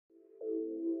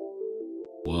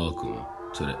Welcome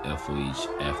to the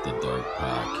FOH After Dark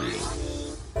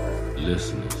podcast.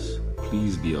 Listeners,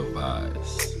 please be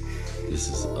advised. This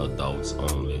is adults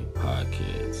only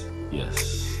podcast.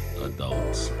 Yes,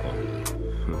 adults only.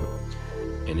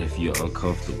 And if you're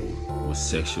uncomfortable with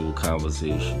sexual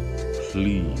conversation,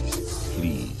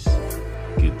 please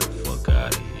get the fuck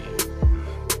out of here.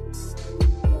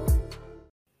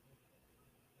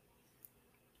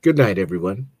 Good night,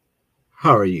 everyone.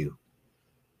 How are you?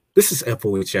 This is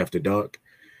FOH After Dark,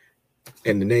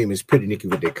 and the name is Pretty Nikki,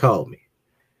 what they call me.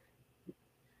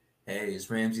 Hey, it's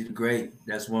Ramsey the Great.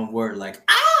 That's one word, like,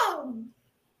 ow!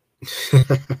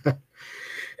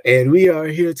 And we are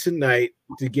here tonight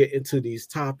to get into these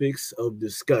topics of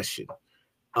discussion.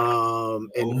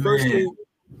 First thing,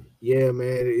 yeah,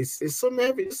 man, it's some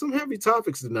heavy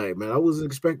topics tonight, man. I wasn't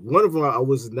expecting one of them. I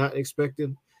was not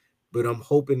expecting, but I'm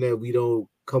hoping that we don't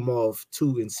come off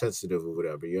too insensitive or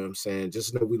whatever. You know what I'm saying?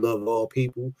 Just know we love all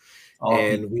people,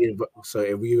 we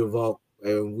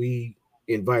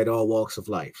invite all walks of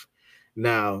life.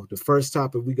 Now, the first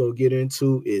topic we gonna get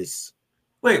into is.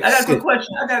 Wait, I got a quick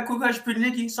question. Pretty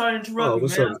Nikki. Sorry to interrupt you,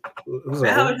 man. What's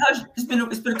man, it's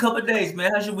been a couple of days,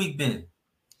 man. How's your week been?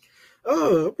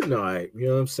 Oh, I've been all right. You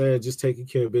know what I'm saying? Just taking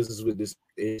care of business with this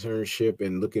internship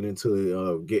and looking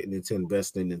into getting into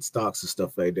investing in stocks and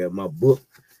stuff like that. My book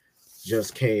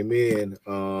just came in,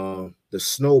 The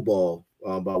Snowball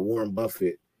by Warren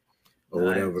Buffett or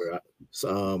whatever.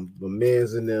 My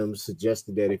man's in them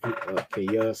suggested that if you can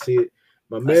y'all see it?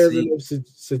 My man's in them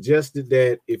suggested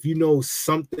that if you know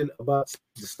something about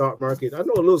the stock market, I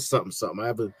know a little something. I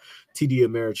have a TD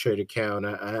Ameritrade account.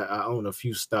 I own a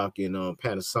few stock in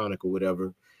Panasonic or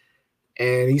whatever.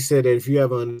 And he said that if you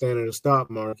have an understanding of the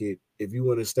stock market, if you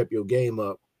want to step your game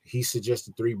up, he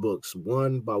suggested 3 books.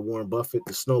 One by Warren Buffett,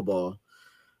 The Snowball,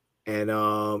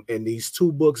 and these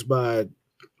 2 books by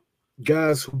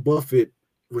guys who Buffett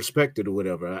respected or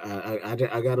whatever. I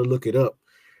got to look it up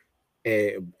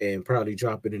and probably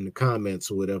drop it in the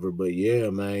comments or whatever. But yeah,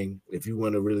 man, if you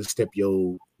want to really step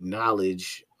your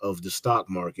knowledge of the stock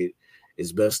market,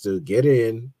 it's best to get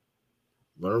in,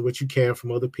 learn what you can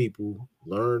from other people,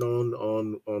 learn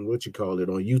on what you call it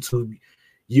on YouTube.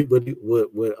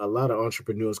 What a lot of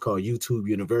entrepreneurs call YouTube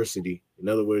University. In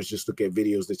other words, just look at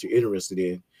videos that you're interested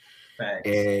in.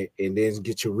 And then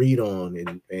get your read on,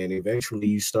 and eventually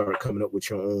you start coming up with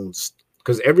your own,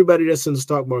 because everybody that's in the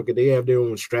stock market, they have their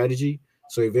own strategy.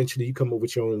 So eventually you come up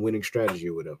with your own winning strategy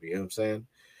or whatever. You know what I'm saying?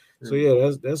 So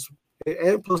yeah, that's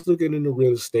and plus looking into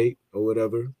real estate or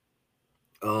whatever.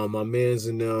 My man's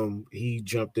in he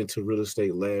jumped into real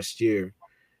estate last year,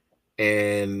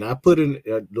 and I put in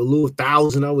the little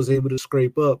 1,000 I was able to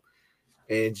scrape up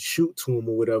and shoot to him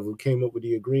or whatever, came up with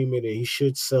the agreement, and he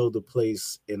should sell the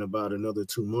place in about another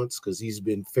 2 months because he's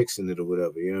been fixing it or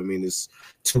whatever. You know what I mean? It's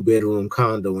 2-bedroom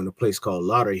condo in a place called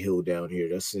Lauderhill down here.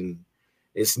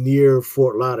 It's near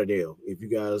Fort Lauderdale, if you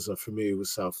guys are familiar with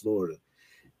South Florida.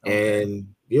 Okay. And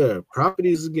yeah,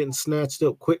 properties are getting snatched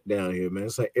up quick down here, man.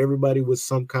 It's like everybody with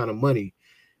some kind of money.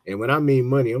 And when I mean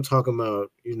money, I'm talking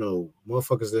about,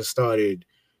 motherfuckers that started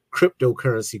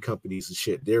cryptocurrency companies and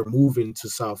shit. They're moving to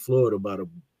South Florida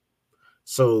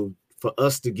so for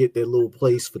us to get that little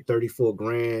place for 34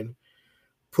 grand,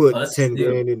 put 10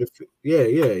 grand in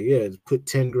put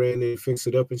 10 grand in, fix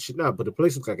it up and shit. Nah, but the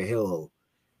place looks like a hellhole.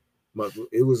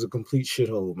 It was a complete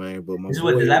shithole, man. But is it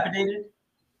what, dilapidated?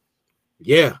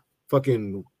 Yeah,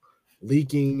 fucking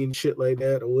leaking and shit like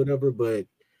that or whatever. But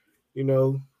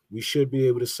we should be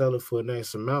able to sell it for a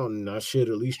nice amount, and I should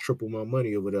at least triple my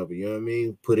money or whatever. You know what I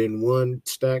mean? Put in 1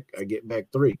 stack, I get back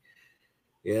 3.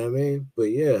 You know what I mean?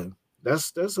 But yeah,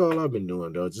 that's all I've been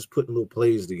doing, though. Just putting little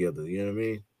plays together. You know what I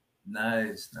mean?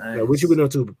 Nice. Now, what you been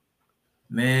up to?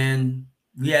 Man,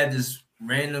 we had this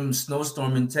random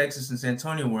snowstorm in Texas and San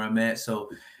Antonio where I'm at. So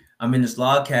I'm in this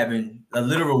log cabin, a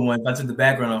literal one. If I took the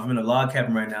background off, I'm in a log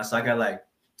cabin right now. So I got like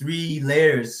 3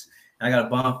 layers. I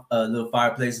got a little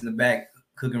fireplace in the back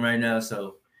cooking right now,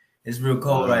 so it's real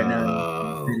cold right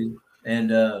now.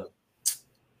 And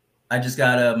I just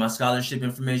got my scholarship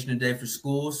information today for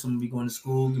school, so I'm gonna be going to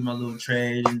school, get my little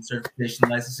trade and certification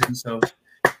licensing. So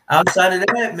outside of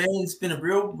that, man, it's been a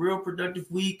real productive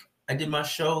week. I did my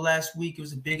show last week. It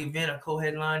was a big event. I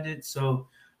co-headlined it. So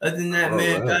other than that,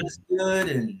 man, God is good.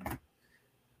 And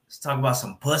let's talk about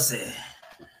some pussy.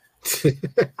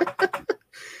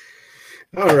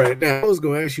 All right, now I was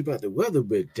going to ask you about the weather,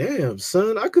 but damn,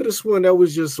 son, I could have sworn that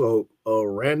was just a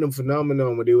random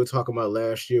phenomenon when they were talking about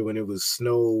last year when it was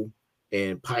snow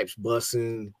and pipes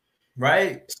busting.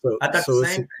 Right. So I thought the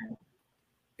same thing.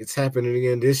 It's happening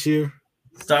again this year.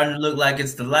 Starting to look like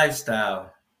it's the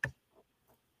lifestyle.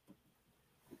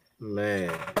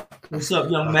 Man. What's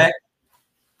up, young Mac?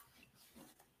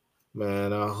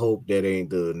 Man, I hope that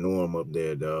ain't the norm up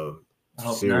there, dog.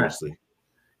 Seriously. Not.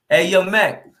 Hey, young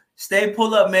Mac, stay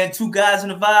pull up, man. Two guys in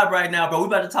the vibe right now, bro. We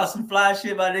about to talk some fly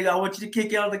shit, my nigga. I want you to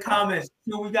kick it on the comments.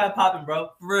 See what we got popping, bro.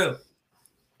 For real.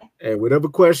 Hey, whatever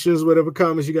questions, whatever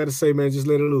comments you got to say, man, just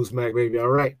let it loose, Mac, baby. All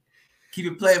right.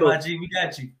 Keep it playing, my G. We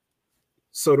got you.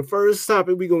 So the first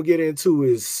topic we're going to get into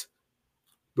is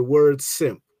the word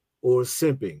simp or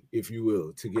simping, if you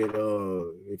will, to get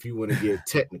if you want to get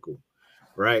technical,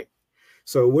 right?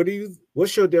 So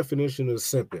what's your definition of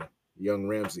simping, young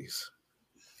Ramses?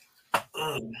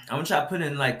 I'm gonna try to put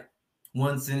in like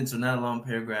one sentence or not a long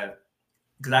paragraph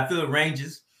because I feel it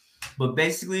ranges, but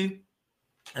basically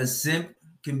a simp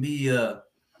can be a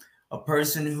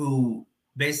person who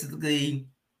basically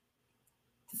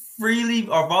freely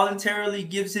or voluntarily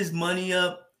gives his money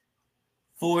up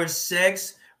for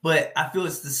sex, but I feel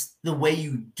it's the way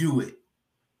you do it.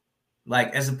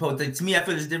 Like, as opposed to me, I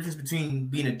feel there's a difference between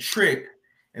being a trick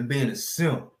and being a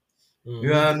simp. Mm-hmm. You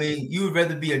know what I mean? You would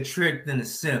rather be a trick than a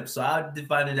simp. So I would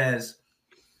define it as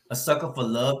a sucker for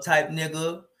love type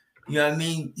nigga. You know what I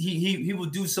mean? He will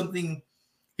do something.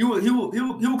 He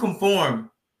will conform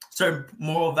certain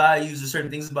moral values or certain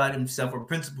things about himself or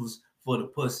principles for the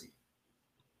pussy.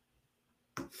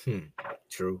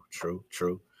 True.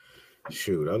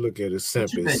 Shoot, I look at a simp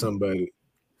as somebody.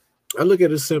 I look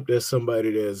at a simp as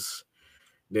somebody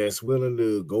that's willing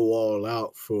to go all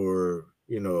out for,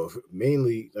 you know,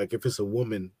 mainly like if it's a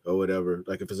woman or whatever,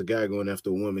 like if it's a guy going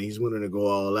after a woman, he's willing to go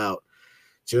all out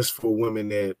just for women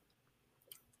that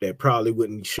probably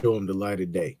wouldn't show him the light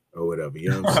of day or whatever.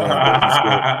 You know what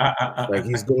I'm saying?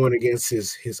 He's going against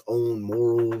his own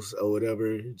morals or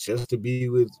whatever, just to be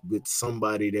with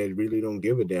somebody that really don't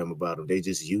give a damn about him. They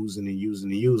just using.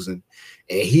 And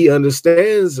he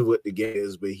understands what the game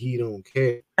is, but he don't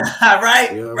care.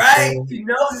 Right, you know right. He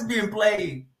knows it's being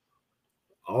played.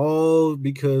 All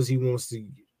because he wants to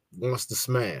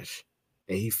smash,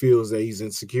 and he feels that he's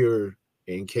insecure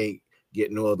and can't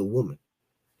get no other woman.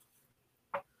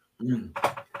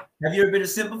 Have you ever been a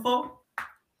simp before?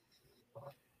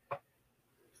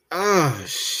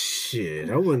 Shit.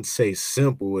 I wouldn't say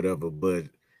simp or whatever, but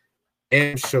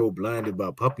am show blinded by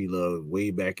puppy love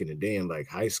way back in the day in like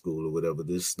high school or whatever.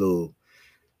 This little,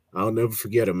 I'll never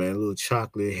forget her, man, a little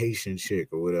chocolate Haitian chick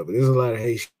or whatever. There's a lot of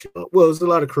Haitian, there's a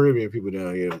lot of Caribbean people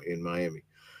down here in Miami.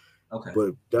 Okay.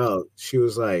 But dog, she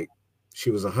was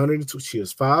 102, she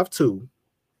was 5'2".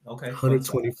 Okay.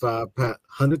 125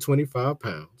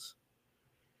 pounds.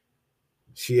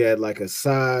 She had like a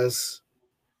size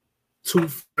 2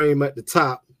 frame at the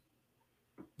top,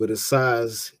 but a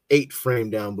size 8 frame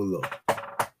down below.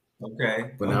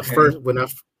 Okay. When I first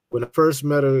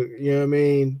met her, you know what I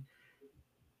mean?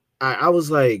 I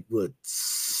was like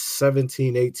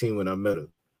 17, 18 when I met her.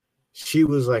 She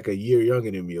was like a year younger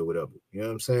than me or whatever. You know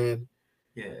what I'm saying?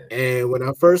 Yeah. And when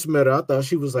I first met her, I thought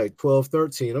she was like 12,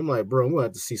 13. I'm like, bro, I'm gonna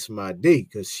have to see some ID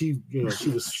because she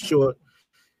was short,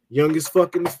 young as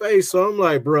fuck in the face. So I'm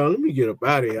like, bro, let me get up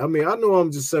out of here. I mean, I know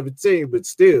I'm just 17, but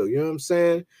still, you know what I'm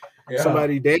saying? Yeah.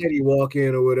 Somebody daddy walk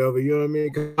in or whatever, you know what I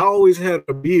mean? Because I always had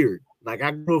a beard. Like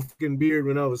I grew a fucking beard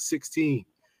when I was 16.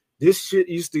 This shit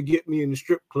used to get me in the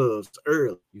strip clubs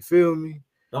early. You feel me?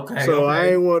 Okay. So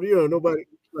I ain't want, nobody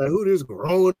like who this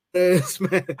grown ass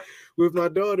man with my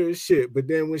daughter and shit. But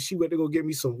then when she went to go get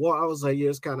me some water, I was like, yeah,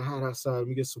 it's kind of hot outside. Let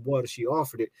me get some water. She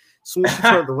offered it. As soon as she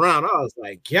turned around, I was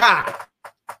like, God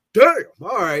damn,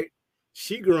 all right.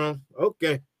 She grown.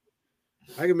 Okay.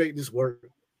 I can make this work.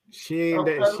 She ain't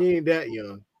that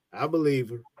young. I believe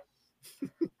her.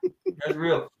 That's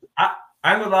real. I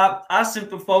ain't gonna lie. I simped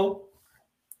before.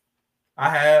 I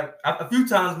have a few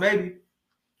times maybe.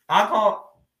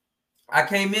 I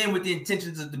came in with the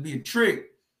intentions to be a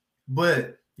trick,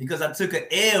 but because I took an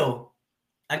L,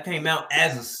 I came out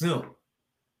as a simp.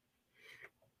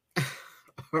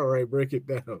 All right, break it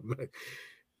down, man.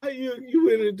 You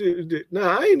went into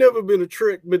nah, I ain't never been a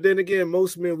trick, but then again,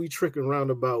 most men we trick in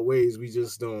roundabout ways. We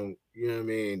just don't, you know what I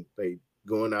mean? Like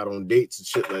going out on dates and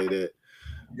shit like that.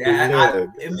 Yeah,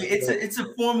 I mean, it's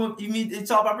a form of,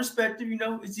 it's all about perspective,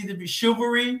 it's either be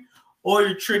chivalry or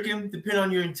you're tricking, depending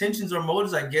on your intentions or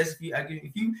motives, I guess.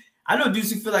 I know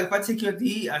dudes who feel like if I take you out to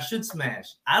eat, I should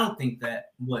smash. I don't think that,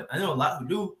 but I know a lot who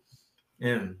do.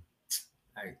 And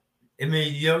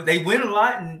they win a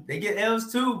lot and they get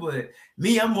L's too, but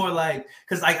me, I'm more like,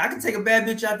 because like I can take a bad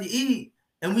bitch out to eat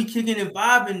and we kicking and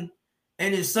vibing,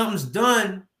 and if something's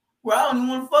done, well, I don't even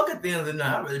want to fuck at the end of the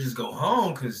night. I'd rather just go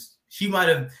home because she might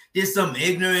have did something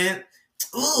ignorant.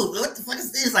 Ooh, what the fuck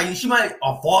is this? Like she might have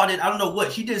farted. I don't know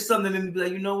what. She did something that made me be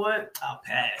like, you know what? I'll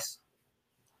pass.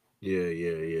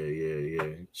 Yeah.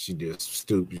 She did some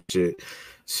stupid shit.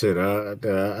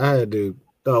 I had to.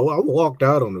 I walked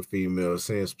out on a female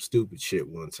saying some stupid shit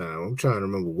one time. I'm trying to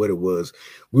remember what it was.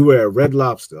 We were at Red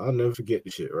Lobster. I'll never forget the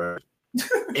shit, right?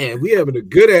 And we having a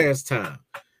good ass time.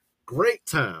 Great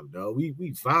time, though. We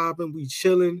vibing, we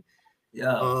chilling.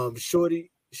 Yeah. Shorty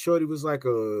was like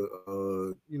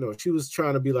she was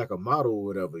trying to be like a model or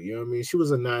whatever. You know what I mean? She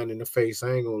was a 9 in the face.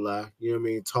 I ain't gonna lie. You know what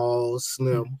I mean? Tall,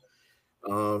 slim.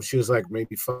 She was like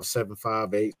maybe 5'7", 5'8",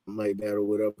 something like that or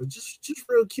whatever. Just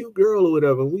real cute girl or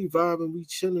whatever. We vibing, we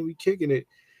chilling, we kicking it.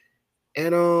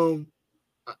 And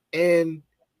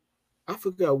I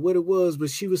forgot what it was, but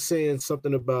she was saying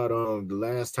something about the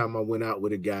last time I went out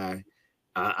with a guy,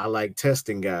 I like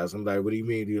testing guys. I'm like, what do you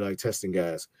mean? Do you like testing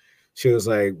guys? She was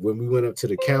like, when we went up to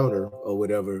the counter or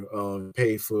whatever,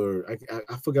 pay for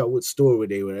I forgot what store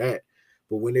they were at,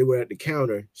 but when they were at the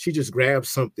counter, she just grabbed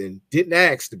something, didn't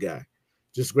ask the guy.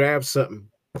 Just grab something,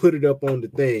 put it up on the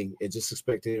thing, and just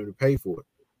expecting him to pay for it,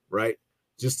 right?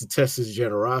 Just to test his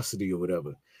generosity or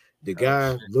whatever. The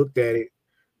guy looked at it.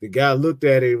 The guy looked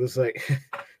at it, was like,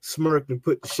 smirked and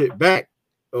put the shit back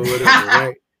or whatever,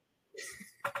 right?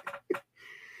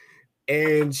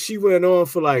 And she went on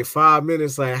for like 5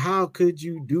 minutes, like, how could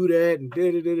you do that? And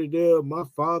da-da-da-da-da. My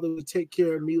father would take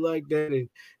care of me like that, and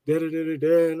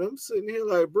da-da-da-da-da. And I'm sitting here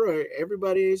like, bro,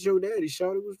 everybody ain't your daddy.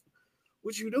 Shawty,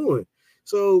 what you doing?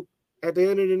 So at the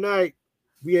end of the night,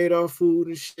 we ate our food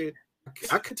and shit.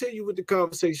 I continue with the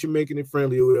conversation, making it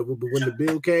friendly or whatever. But when the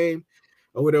bill came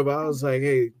or whatever, I was like,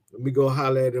 hey, let me go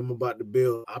holler at him about the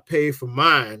bill. I paid for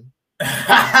mine.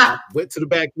 I went to the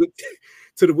back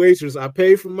to the waitress. I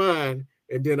paid for mine,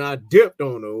 and then I dipped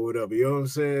on her or whatever. You know what I'm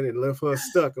saying? And left her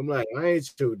stuck. I'm like, I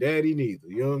ain't your daddy neither.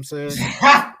 You know what I'm saying?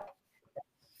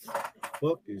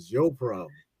 Fuck is your problem?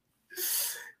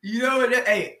 You know what?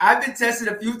 Hey, I've been tested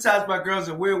a few times by girls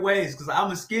in weird ways because I'm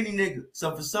a skinny nigga.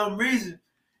 So for some reason,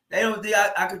 they don't think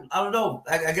I could. I don't know.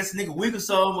 I guess a nigga weak or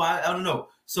something. I don't know.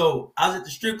 So I was at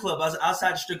the strip club. I was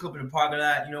outside the strip club in the parking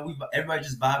lot. You know, everybody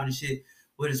just vibing and shit.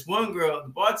 With this one girl, the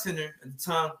bartender at the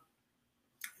time,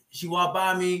 she walked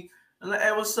by me. I'm like,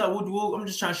 hey, what's up? I'm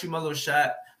just trying to shoot my little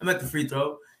shot. I'm at the free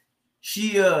throw.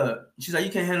 She's like,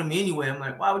 you can't handle me anyway. I'm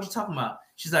like, why? What you talking about?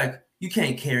 She's like, you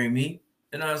can't carry me.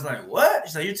 And I was like, what?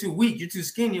 She's like, you're too weak. You're too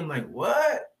skinny. I'm like,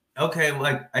 what? Okay, well,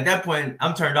 like at that point,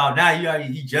 I'm turned off. Now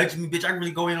you judging me, bitch. I can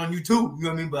really go in on you too. You know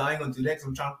what I mean? But I ain't gonna do that because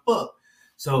I'm trying to fuck.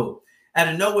 So out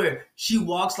of nowhere, she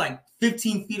walks like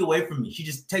 15 feet away from me. She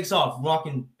just takes off,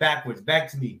 walking backwards,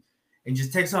 back to me, and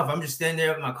just takes off. I'm just standing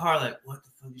there in my car like, what the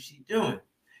fuck is she doing?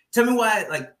 Tell me why,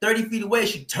 like 30 feet away,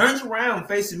 she turns around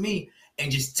facing me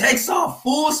and just takes off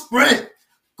full sprint,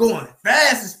 going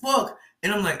fast as fuck.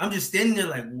 And I'm like, I'm just standing there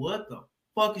like, what the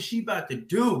fuck is she about to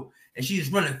do? And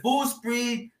she's running full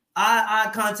speed,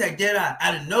 eye contact, dead eye.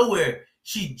 Out of nowhere,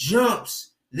 she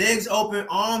jumps, legs open,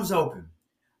 arms open.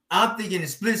 I'm thinking in a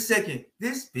split second,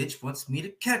 this bitch wants me to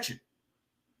catch her.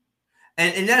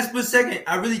 And in that split second,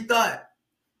 I really thought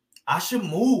I should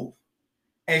move.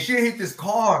 And she hit this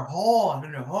car hard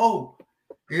in the hole.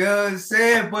 You know what I'm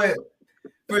saying? But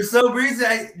for some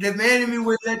reason, the man in me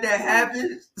wouldn't let that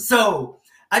happen. So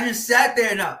I just sat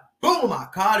there and boom, I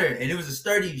caught her. And it was a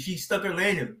sturdy, she stuck her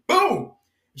landing. Boom.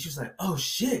 And she was like, oh,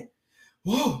 shit.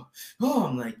 Whoa. Oh,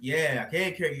 I'm like, yeah, I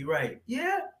can't carry you right.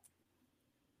 Yeah.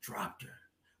 Dropped her.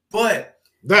 But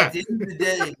at the end of the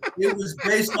day, it was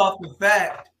based off the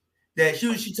fact that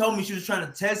she told me she was trying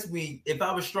to test me. If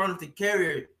I was strong enough to carry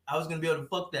her, I was going to be able to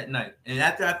fuck that night. And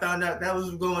after I found out that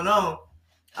was going on,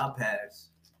 I'll pass.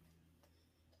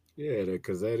 Yeah,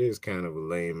 because that is kind of a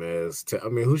lame ass. I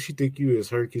mean, who she think you is,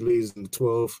 Hercules in the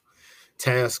 12th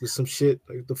task or some shit?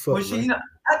 Like the fuck, well,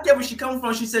 I get where she comes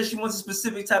from. She says she wants a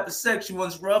specific type of sex. She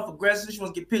wants rough, aggressive. She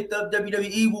wants to get picked up,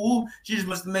 WWE, woo-woo. She just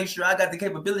wants to make sure I got the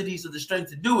capabilities or the strength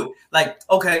to do it. Like,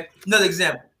 okay, another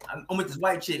example. I'm with this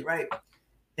white chick, right?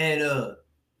 And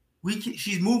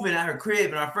she's moving out her crib,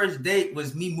 and our first date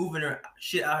was me moving her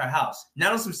shit out her house.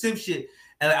 Not on some sim shit.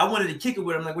 And I wanted to kick it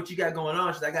with her. I'm like, what you got going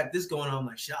on? She's like, I got this going on. I'm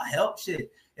like, shit, I'll help.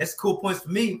 Shit, that's cool points for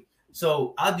me.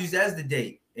 So I'll use that as the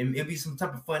date. And it'll be some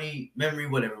type of funny memory,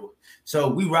 whatever. So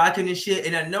we rocking and shit.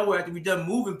 And out of nowhere, after we done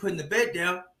moving, putting the bed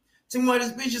down, somebody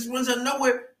this bitch just runs out of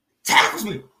nowhere, tackles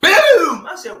me. Boom!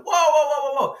 I said,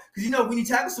 whoa. Because, you know, when you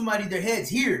tackle somebody, their head's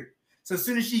here. So as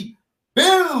soon as she,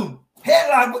 boom,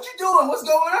 headline, what you doing? What's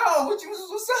going on? What's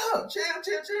up? Chill,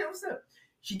 what's up?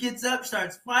 She gets up,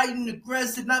 starts fighting,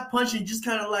 aggressive, not punching, just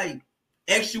kind of like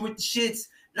extra with the shits.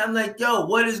 And I'm like, yo,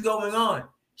 what is going on?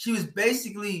 She was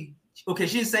basically, okay,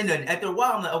 she didn't say nothing. After a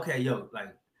while, I'm like, okay, yo,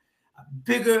 like,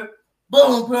 pick her,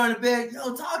 boom, put her on the bed.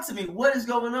 Yo, talk to me. What is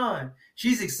going on?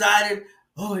 She's excited.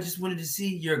 oh, I just wanted to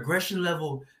see your aggression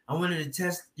level. I wanted to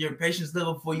test your patience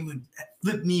level before you would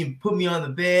flip me and put me on the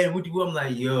bed. I'm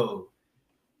like, yo.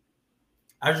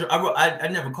 I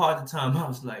never called at the time. I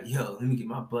was like, yo, let me get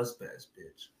my bus pass,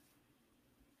 bitch.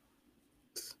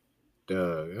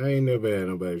 I ain't never had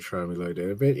nobody try me like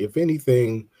that. If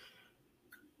anything,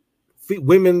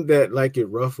 women that like it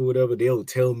rough or whatever, they'll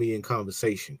tell me in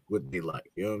conversation what they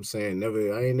like. You know what I'm saying?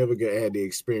 I ain't never had the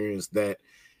experience that,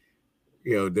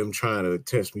 you know, them trying to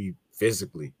test me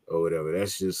physically or whatever.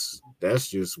 That's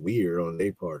just weird on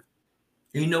their part.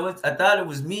 You know what? I thought it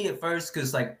was me at first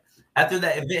because, like, after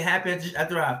that event happened,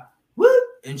 after I whoop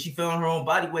and she fell on her own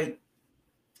body weight,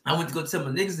 I went to go tell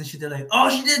my niggas and shit. They're like, "Oh,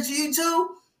 she did to you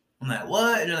too?" I'm like,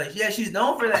 "What?" And they're like, "Yeah, she's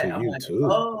known for that." I'm like, too.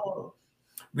 "Oh,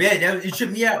 yeah, it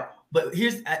tripped me out." But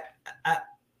here's I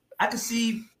can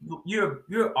see you're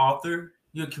an author,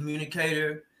 you're a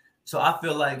communicator, so I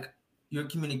feel like your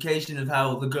communication of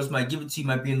how the girls might give it to you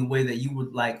might be in the way that you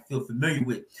would like feel familiar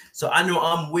with. So I know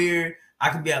I'm weird. I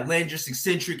can be outlandish,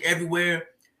 eccentric, everywhere.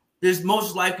 There's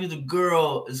most likely the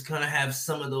girl is gonna have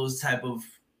some of those type of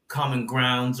common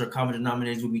grounds or common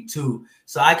denominators with me too.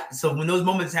 So when those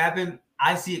moments happen,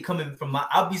 I see it coming from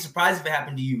I'll be surprised if it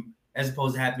happened to you as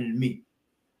opposed to happening to me.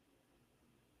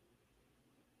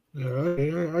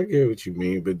 Yeah, I get what you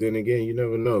mean, but then again, you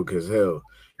never know because hell,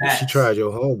 if she tried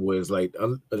your homeboys like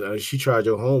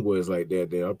that,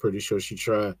 then I'm pretty sure she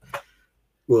tried.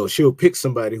 Well, she'll pick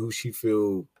somebody who she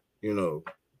feel, you know,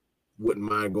 wouldn't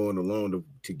mind going along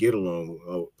to get along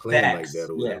or playing like that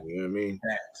or whatever. You know what I mean?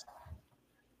 Facts.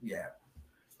 Yeah.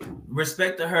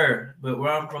 Respect to her, but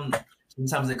where I'm from,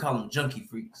 sometimes they call them junkie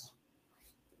freaks.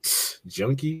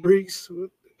 Junkie freaks? All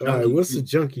right, what's a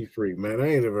junkie freak, man?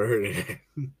 I ain't never heard of that.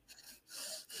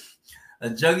 A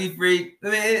junkie freak. I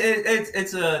mean,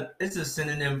 it's a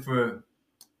synonym for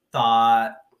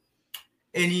thought.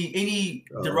 Any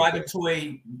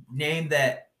derogatory name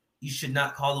that you should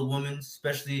not call a woman,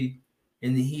 especially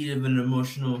in the heat of an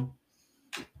emotional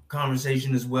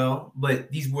conversation as well. But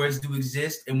these words do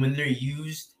exist, and when they're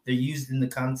used in the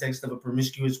context of a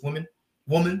promiscuous woman.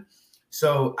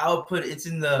 So I would put it's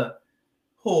in the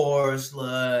whore,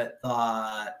 slut,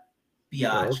 thought,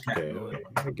 biatch category.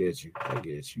 I get you.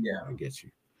 Yeah, I get you.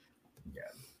 Yeah.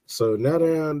 So now that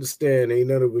I understand, ain't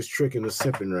none of us tricking or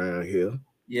simping around here.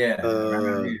 Yeah,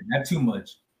 not too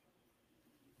much.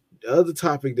 The other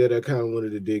topic that I kind of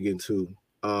wanted to dig into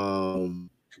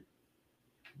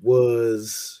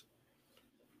was,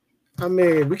 I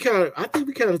mean, I think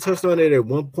we kind of touched on it at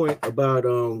one point about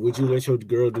would you let your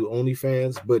girl do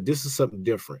OnlyFans? But this is something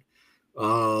different.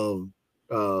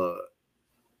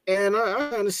 And I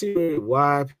kind of see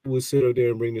why people would sit up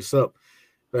there and bring this up.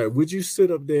 Like, would you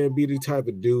sit up there and be the type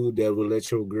of dude that would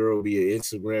let your girl be an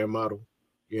Instagram model?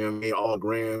 You know what I mean? All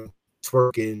gram,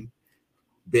 twerking,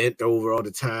 bent over all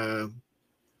the time,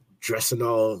 dressing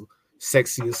all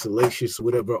sexy and salacious,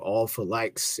 whatever, all for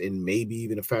likes and maybe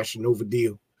even a Fashion Nova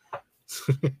deal.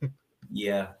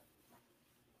 Yeah.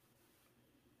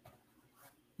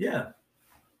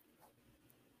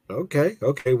 Okay.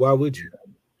 Why would you?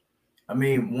 I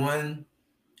mean, one,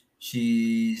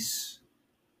 she's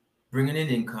bringing in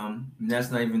income, and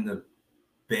that's not even the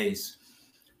base.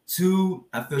 Two,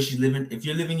 I feel if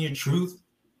you're living your truth,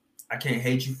 I can't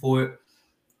hate you for it.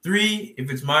 Three,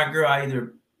 if it's my girl, I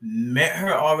either met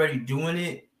her already doing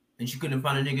it and she couldn't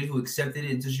find a nigga who accepted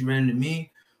it until she ran into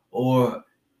me, or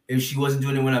if she wasn't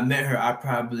doing it when I met her, I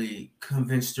probably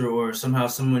convinced her or somehow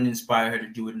someone inspired her to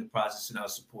do it in the process, and I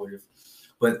was supportive.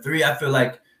 But three, I feel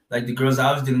like the girls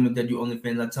I was dealing with that do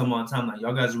OnlyFans, I tell them all the time, like,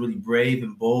 y'all guys are really brave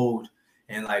and bold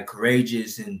and like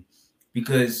courageous, and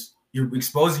because you're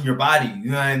exposing your body,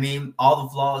 you know what I mean? All the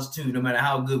flaws too, no matter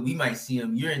how good we might see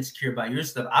them, you're insecure about your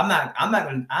stuff. I'm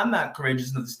not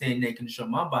courageous enough to stand naked and show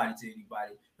my body to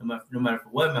anybody, no matter for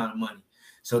what amount of money.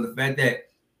 So the fact that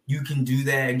you can do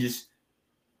that and just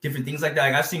different things like that.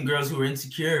 Like, I've seen girls who are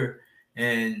insecure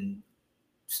and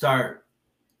start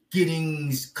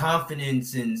getting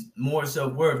confidence and more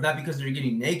self-worth, not because they're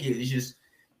getting naked. It's just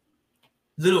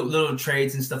little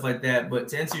traits and stuff like that. But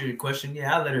to answer your question,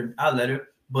 yeah, I'll let her,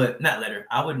 but not let her.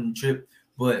 I wouldn't trip.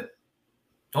 But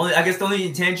I guess the only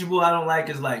intangible I don't like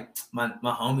is like my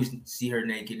homies see her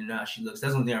naked and how she looks.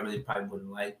 That's the only thing I really probably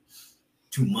wouldn't like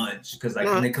too much, because like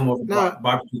when they come over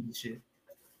barbecue and shit.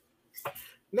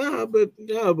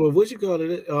 But what you call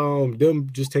it? Them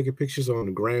just taking pictures on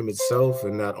the gram itself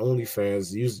and not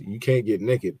OnlyFans. You can't get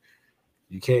naked.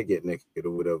 You can't get naked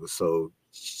or whatever. So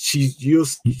you'll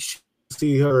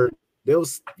see her.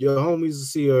 Your homies will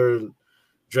see her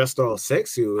dressed all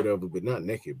sexy or whatever, but not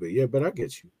naked. But yeah, but I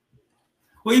get you.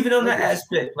 Well, even on that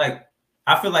aspect, like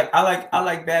I feel like I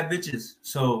like bad bitches.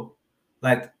 So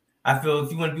like I feel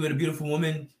if you want to be with a beautiful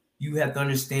woman, you have to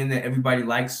understand that everybody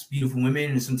likes beautiful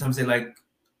women, and sometimes they like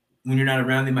when you're not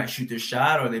around, they might shoot their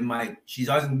shot, or they might. She's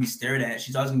always gonna be stared at.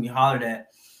 She's always gonna be hollered at.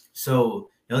 So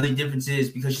the only difference is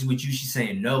because she's with you, she's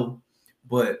saying no.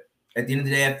 But at the end of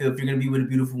the day, I feel if you're gonna be with a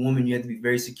beautiful woman, you have to be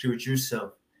very secure with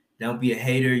yourself. Don't be a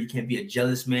hater. You can't be a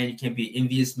jealous man. You can't be an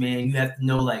envious man. You have to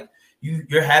know like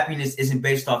your happiness isn't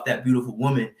based off that beautiful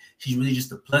woman. She's really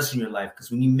just a plus in your life.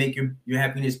 Because when you make your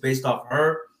happiness based off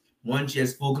her, one, she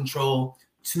has full control.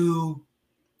 Two,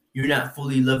 you're not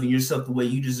fully loving yourself the way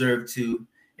you deserve to.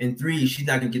 And three, she's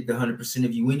not gonna get the 100%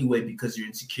 of you anyway because you're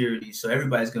insecurity. So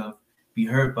everybody's gonna be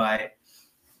hurt by it.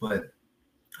 But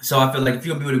so I feel like if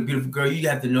you're gonna be with a beautiful girl, you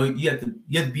have to know you have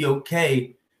to be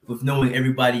okay with knowing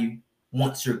everybody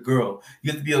wants your girl.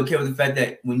 You have to be okay with the fact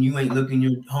that when you ain't looking,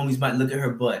 your homies might look at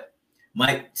her butt,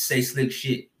 might say slick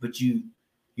shit, but you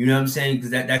know what I'm saying?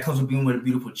 Because that comes with being with a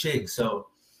beautiful chick. So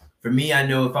for me, I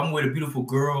know if I'm with a beautiful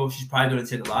girl, she's probably gonna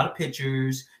take a lot of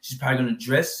pictures. She's probably gonna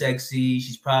dress sexy.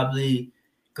 She's probably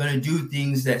gonna do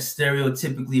things that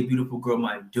stereotypically a beautiful girl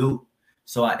might do.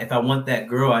 So if I want that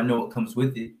girl, I know what comes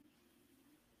with it.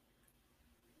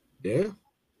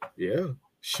 Yeah.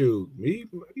 Shoot, me,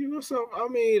 you know something? I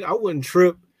mean, I wouldn't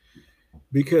trip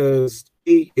because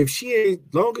if she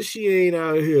ain't, long as she ain't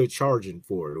out here charging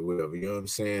for it or whatever, you know what I'm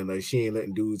saying? Like she ain't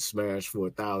letting dudes smash for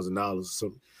 $1,000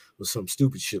 or some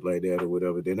stupid shit like that or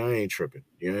whatever, then I ain't tripping.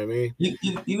 You know what I mean?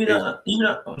 Even though,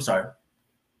 I'm sorry.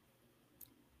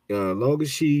 Long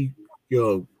as she,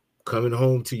 coming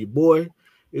home to your boy,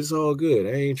 it's all good.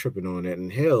 I ain't tripping on that.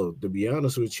 And hell, to be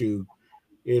honest with you,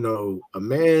 a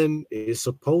man is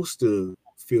supposed to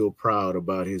feel proud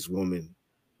about his woman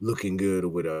looking good or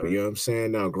whatever. You know what I'm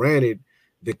saying? Now, granted,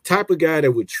 the type of guy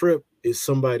that would trip is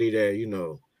somebody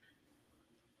that,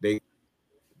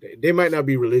 they might not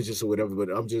be religious or whatever, but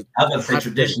I'm just I was gonna say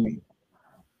traditional.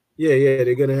 Yeah,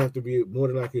 they're gonna have to be more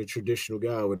than likely a traditional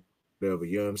guy or whatever,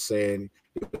 you know what I'm saying?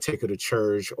 Take her to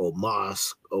church or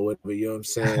mosque or whatever, you know what I'm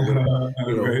saying?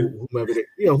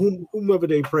 Whomever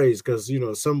they praise, because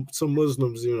some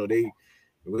Muslims, they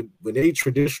when they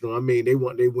traditional, I mean they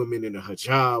want their women in a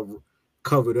hijab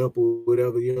covered up or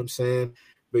whatever, you know what I'm saying?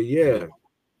 But yeah,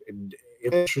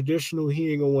 if it's traditional,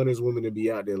 he ain't gonna want his woman to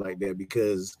be out there like that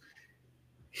because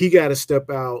he gotta step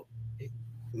out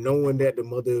knowing that the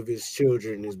mother of his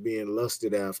children is being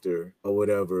lusted after or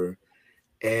whatever,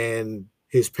 and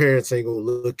his parents ain't gonna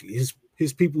look his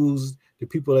people's the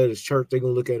people at his church, they're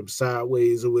gonna look at him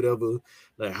sideways or whatever.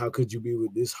 Like, how could you be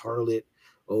with this harlot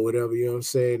or whatever? You know what I'm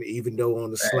saying? Even though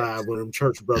on the slide, one of them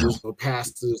church brothers or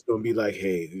pastors gonna be like,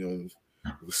 hey,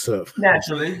 what's up?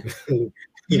 Naturally.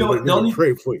 The only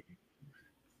pray for you.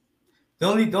 The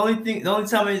only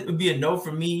time it would be a no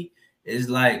for me is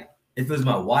like if it was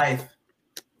my wife,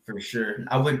 for sure.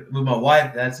 I would with my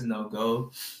wife, that's a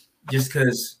no-go. Just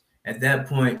because at that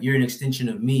point you're an extension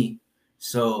of me.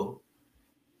 So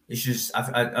it's just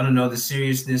I don't know the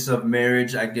seriousness of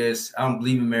marriage. I guess I don't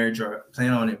believe in marriage or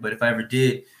plan on it, but if I ever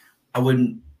did, I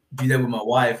wouldn't do that with my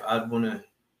wife. I'd want to.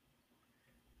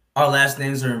 Our last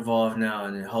names are involved now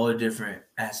in a whole different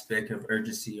aspect of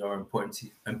urgency or importance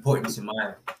in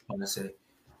my, I want to say.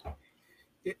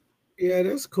 Yeah,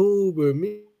 that's cool, but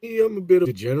me, I'm a bit of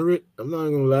a degenerate. I'm not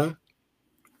gonna lie.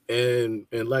 And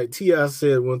like T.I.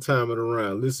 said one time at a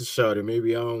round, listen, shawty,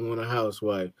 maybe I don't want a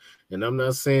housewife. And I'm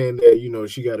not saying that,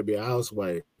 she got to be a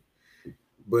housewife.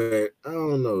 But I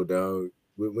don't know, dog.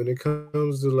 When it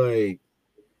comes to like,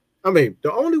 I mean,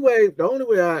 the only way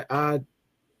I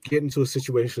get into a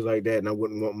situation like that, and I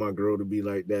wouldn't want my girl to be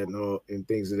like that and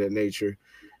things of that nature,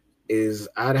 is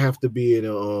I'd have to be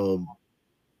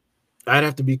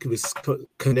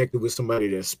connected with somebody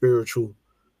that's spiritual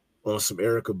on some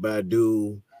Erykah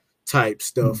Badu type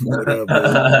stuff, whatever. You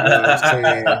know what I'm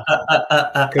saying?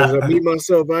 Because me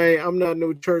myself, I'm not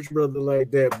no church brother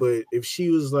like that. But if she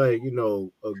was like, a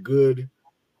good,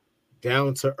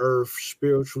 down to earth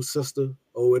spiritual sister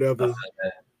or whatever,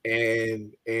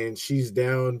 and she's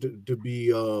down to be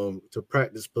to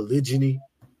practice polygyny,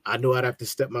 I know I'd have to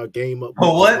step my game up.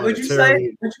 What would you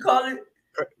say? What you call it?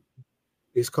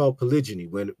 It's called polygyny.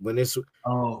 When it's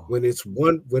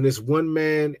one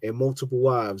man and multiple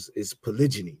wives, it's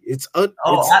polygyny. I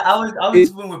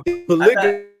was with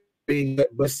polygamy,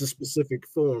 but it's the specific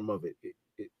form of it.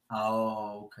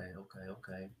 Okay.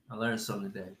 I learned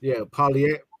something today. Yeah,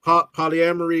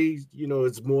 polyamory.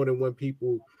 It's more than one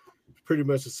people. Pretty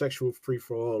much a sexual free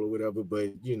for all or whatever.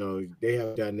 But they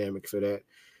have dynamic for that.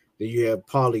 Then you have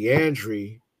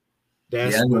polyandry.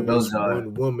 That's when it's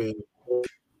one woman.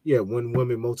 Yeah, one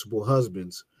woman, multiple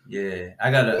husbands. Yeah,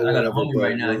 I got a homie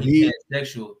right now. But He's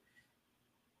pansexual.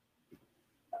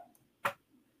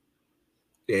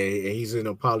 Yeah, and he's in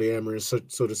a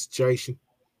polyamorous sort of situation.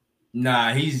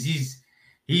 Nah, he's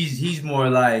more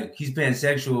like he's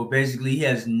pansexual. Basically, he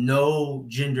has no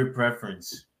gender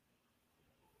preference.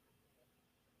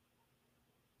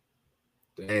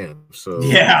 Damn. So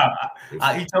yeah,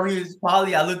 he told me it's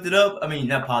poly. I looked it up. I mean,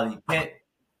 not poly.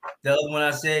 The other one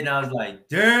I said, and I was like,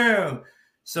 damn.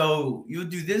 So you'll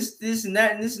do this, and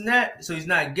that, and this and that. So he's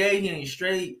not gay. He ain't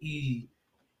straight. He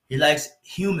likes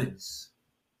humans.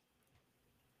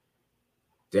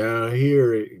 Down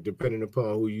here, depending upon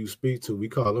who you speak to, we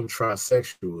call them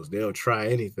trisexuals. They'll try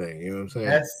anything. You know what I'm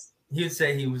saying? He'd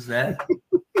say he was that.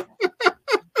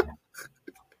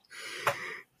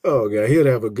 Oh God, he'll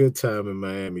have a good time in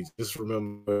Miami. Just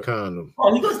remember a condom.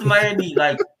 Oh, he goes to Miami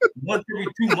like once every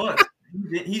 2 months.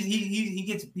 He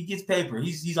gets paper.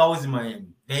 He's always in Miami,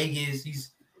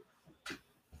 Vegas.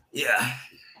 Yeah.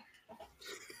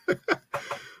 But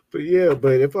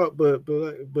if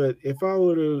I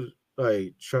were to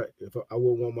like try, if I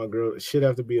would want my girl, it should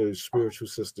have to be a spiritual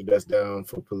sister that's down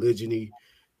for polygyny,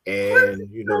 and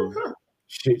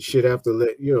should have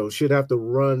to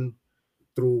run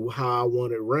through how I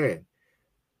want it ran,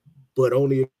 but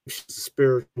only if she's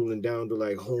spiritual and down to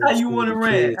like home. How you want it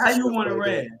ran? How you want it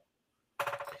ran?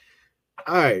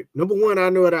 All right, number one, I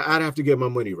know that I'd have to get my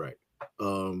money right,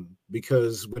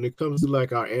 because when it comes to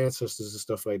like our ancestors and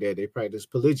stuff like that, they practice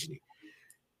polygyny,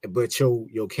 but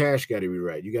your cash got to be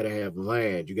right. You got to have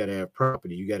land, you got to have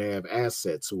property, you got to have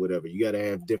assets or whatever. You got to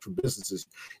have different businesses.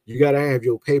 You got to have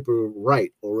your paper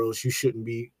right, or else you shouldn't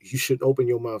open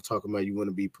your mouth talking about you want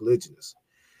to be polygynous.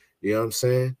 You know what I'm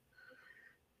saying?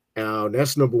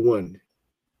 That's number one.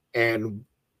 And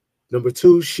number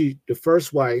two, the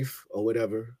first wife or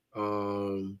whatever,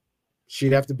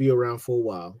 she'd have to be around for a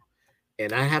while.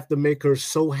 And I have to make her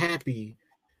so happy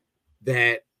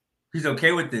that he's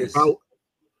okay with this.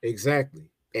 Exactly.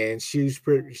 And she's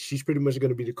pretty much going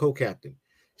to be the co-captain.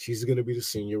 She's going to be the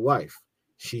senior wife.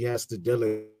 She has to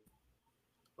delegate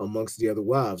amongst the other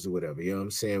wives or whatever. You know what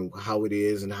I'm saying? How it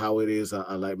is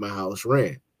I like my house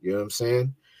ran. You know what I'm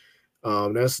saying?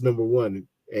 That's number one.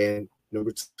 And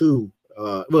number two,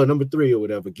 number three or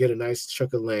whatever, get a nice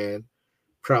chunk of land,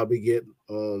 probably get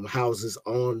houses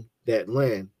on that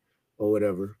land or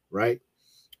whatever, right?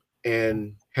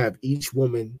 And have each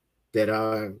woman that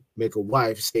I make a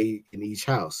wife stay in each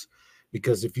house.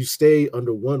 Because if you stay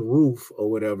under one roof or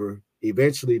whatever,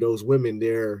 eventually those women,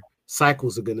 their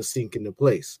cycles are going to sink into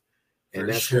place. And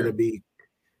that's going to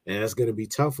be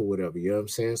tough or whatever, you know what I'm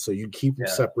saying? So you keep them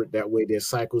separate. That way their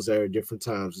cycles are at different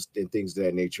times and things of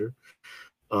that nature.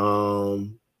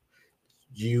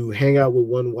 You hang out with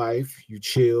one wife, you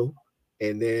chill,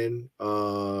 and then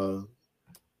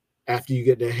after you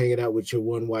get done hanging out with your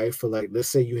one wife for like, let's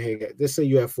say you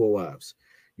have 4 wives.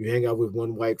 You hang out with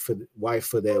one wife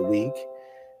for that week,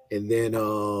 and then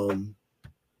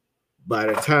by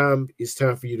the time it's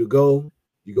time for you to go,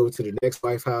 you go to the next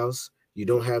wife's house. You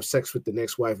don't have sex with the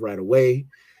next wife right away.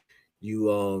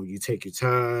 You take your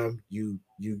time. You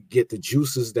get the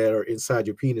juices that are inside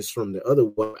your penis from the other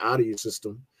one out of your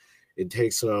system. It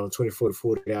takes around 24 to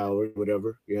 48 hours,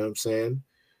 whatever. You know what I'm saying?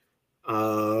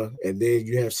 And then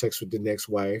you have sex with the next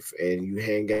wife, and you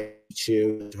hang out,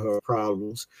 chill with her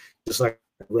problems, just like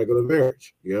regular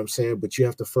marriage. You know what I'm saying? But you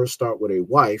have to first start with a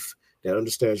wife that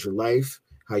understands your life,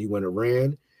 how you want it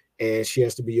ran, and she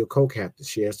has to be your co-captain.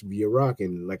 She has to be your rock.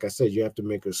 And like I said, you have to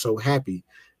make her so happy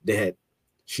that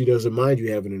she doesn't mind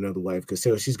you having another wife, because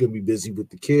she's going to be busy with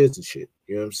the kids and shit.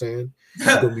 You know what I'm saying? She's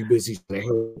going to be busy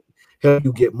to help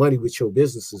you get money with your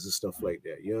businesses and stuff like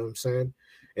that. You know what I'm saying?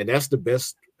 And that's the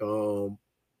best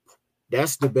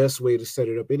way to set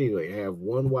it up anyway. Have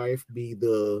one wife be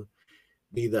the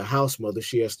house mother.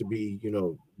 She has to be,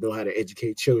 know how to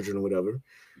educate children or whatever.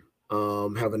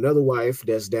 Have another wife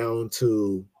that's down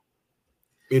to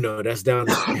help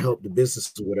the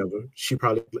business or whatever. She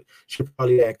probably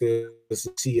act as a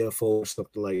CFO or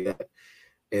something like that.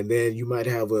 And then you might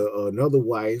have another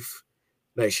wife,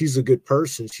 like she's a good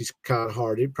person. She's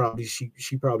kind-hearted. Probably she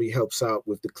probably helps out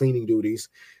with the cleaning duties.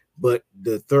 But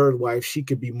the third wife, she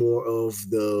could be more of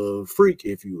the freak,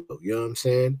 if you will. You know what I'm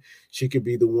saying? She could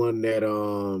be the one that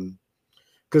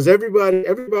because everybody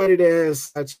that has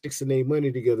side chicks and they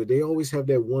money together, they always have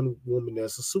that one woman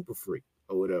that's a super freak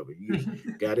or whatever. You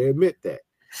gotta admit that.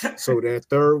 So that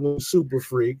third one, super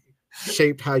freak,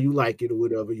 shaped how you like it or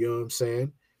whatever. You know what I'm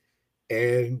saying?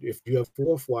 And if you have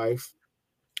fourth wife,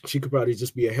 she could probably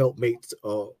just be a helpmate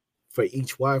for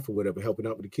each wife or whatever, helping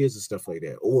out with the kids and stuff like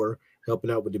that, or helping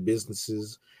out with the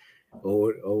businesses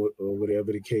or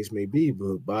whatever the case may be.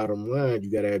 But bottom line,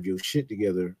 you got to have your shit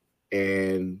together,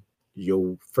 and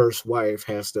your first wife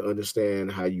has to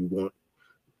understand how you want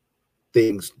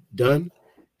things done,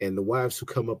 and the wives who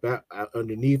come up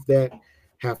underneath that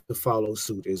have to follow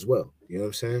suit as well. You know what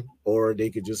I'm saying? Or they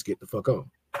could just get the fuck on.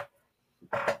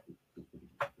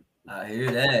 I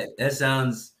hear that. That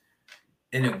sounds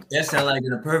like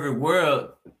in a perfect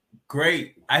world,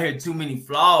 great. I hear too many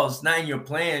flaws, not in your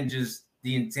plan, just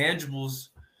the intangibles.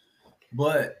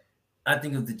 But I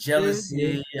think of the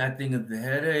jealousy, I think of the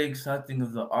headaches, I think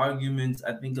of the arguments,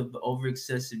 I think of the over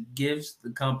excessive gifts,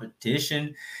 the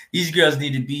competition. These girls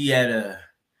need to be at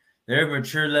their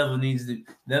mature level needs to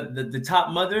the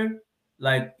top mother,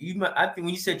 like I think when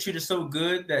you said treat her so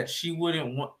good that she would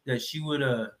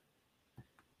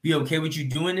be okay with you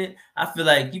doing it, I feel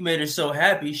like you made her so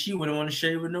happy she wouldn't want to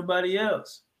share it with nobody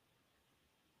else.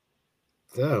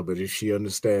 Yeah, but if she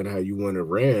understand how you want it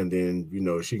ran, then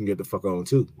she can get the fuck on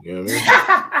too. You know what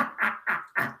I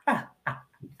mean?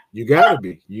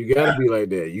 You gotta be like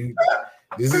that.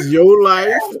 This is your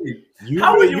life.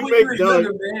 How were you when you were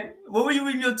younger, man? What were you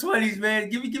in your 20s, man?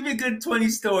 Give me a good 20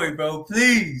 story, bro,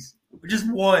 please.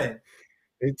 Just one.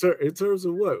 In terms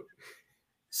of what?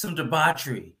 Some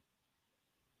debauchery.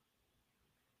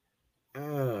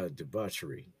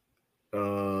 Debauchery.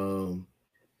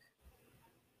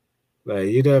 Like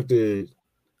you'd have to.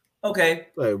 Okay.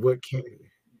 Like what can?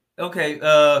 Okay.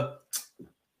 A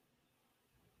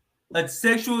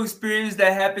sexual experience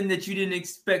that happened that you didn't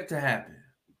expect to happen.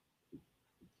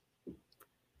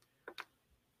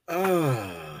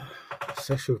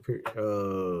 Sexual.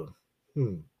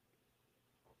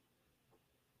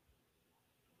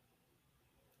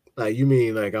 Like you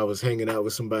mean like I was hanging out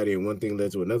with somebody and one thing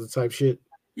led to another type shit?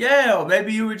 Yeah, or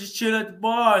maybe you were just chilling at the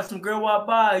bar and some girl walked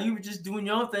by. You were just doing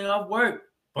your own thing off work.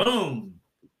 Boom.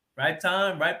 Right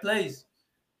time, right place.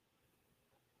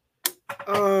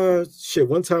 Shit.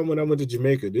 One time when I went to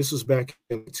Jamaica, this was back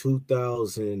in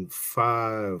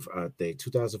 2005, I think.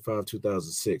 2005,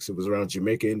 2006. It was around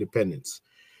Jamaica Independence.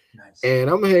 Nice. And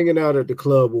I'm hanging out at the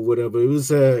club or whatever. It was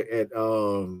at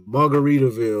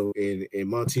Margaritaville in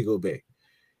Montego Bay.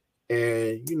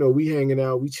 And we hanging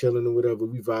out, we chilling or whatever,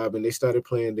 we vibing. They started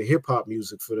playing the hip hop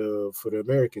music for the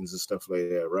Americans and stuff like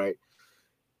that, right?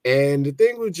 And the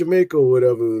thing with Jamaica or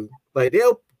whatever, like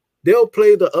they'll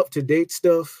play the up to date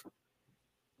stuff,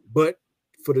 but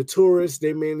for the tourists,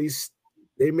 they mainly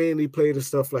play the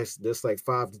stuff that's like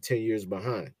 5 to 10 years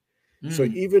behind. So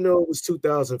even though it was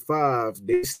 2005,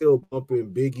 they still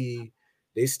bumping Biggie,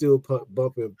 they still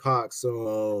bumping Pac's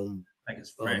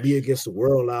Me Against the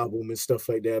World album and stuff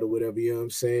like that or whatever, you know what I'm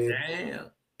saying?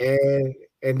 Damn.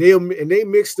 And they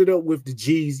mixed it up with the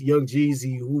Young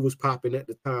Jeezy, who was popping at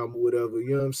the time or whatever,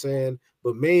 you know what I'm saying?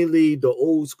 But mainly the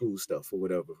old school stuff or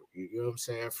whatever, you know what I'm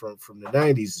saying, from the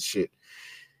 90s and shit.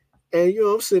 And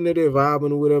I'm sitting there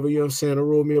vibing or whatever, you know what I'm saying? I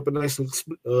rolled me up a nice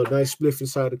spliff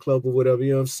inside the club or whatever,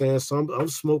 you know what I'm saying? So I'm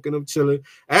smoking, I'm chilling.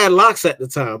 I had locks at the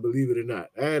time, believe it or not.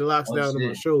 I had locks down on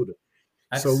my shoulder.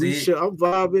 I'm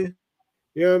vibing.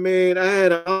 You know what I mean?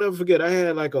 I'll never forget, I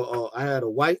had like I had a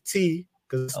white tee,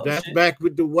 because that's back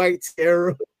with the white tee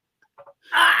era.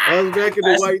 I was back in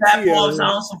the white tee era.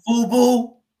 On some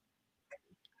FUBU?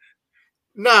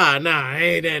 Nah,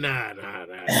 ain't that, nah.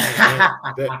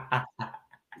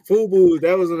 FUBU,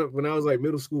 that was when I was like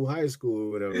middle school, high school,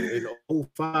 or whatever. In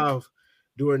 2005,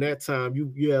 during that time,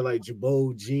 you had like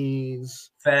Jabot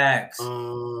jeans. Facts.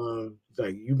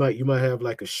 Like you might have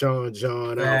like a Sean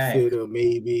John outfit, or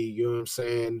maybe, you know what I'm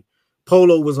saying?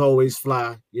 Polo was always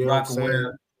fly, you know what I'm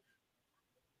saying?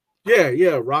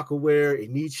 Yeah, Rockaware,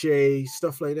 Eniche,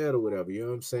 stuff like that or whatever, you know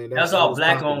what I'm saying? That's all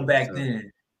black on back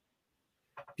then.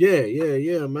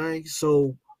 Yeah, man.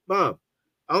 So, Bob,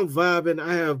 I'm vibing.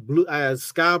 I have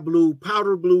sky blue,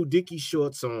 powder blue Dickie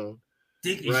shorts on.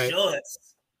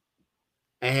 Shorts.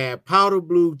 I had powder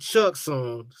blue Chucks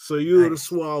on, so you would have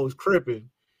swore I was cripping.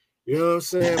 You know what I'm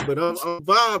saying? But I'm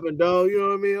vibing, dog. You know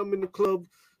what I mean? I'm in the club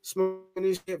smoking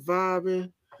this shit,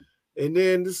 vibing. And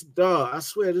then this dog, I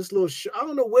swear, this little I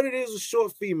don't know what it is with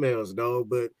short females, dog,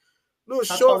 but little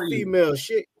short female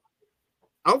shit.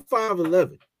 I'm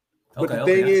 5'11". But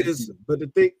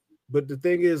the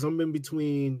thing is, I'm in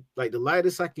between, like the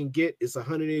lightest I can get is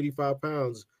 185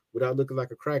 pounds without looking like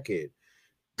a crackhead.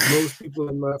 Most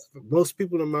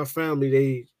people in my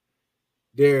family,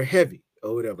 they're heavy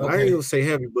or whatever. I ain't gonna say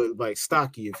heavy, but like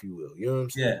stocky, if you will. You know what I'm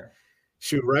saying? Yeah.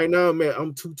 Shoot, right now I'm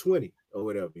 220 or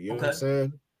whatever. You know what I'm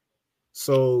saying?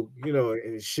 So,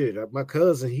 and shit, my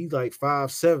cousin, he's like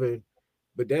 5'7",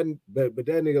 but that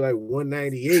nigga like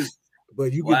 198.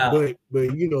 But you could, but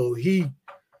he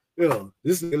You know,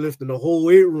 this nigga lifting the whole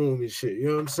weight room and shit. You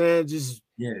know what I'm saying? Just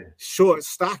short,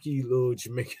 stocky little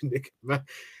Jamaican nigga.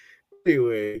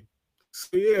 Anyway,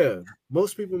 so yeah,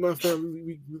 most people in my family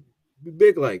we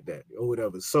big like that or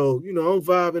whatever. So you know, I'm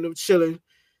vibing, I'm chilling,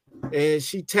 and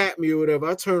she tapped me or whatever.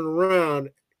 I turned around,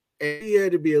 and he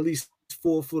had to be at least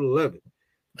 4'11".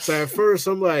 So at first,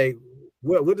 I'm like,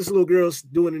 what this little girl's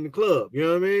doing in the club? You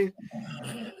know what I mean?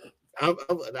 I'm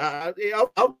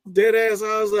dead ass.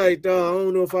 I was like, dog, I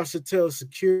don't know if I should tell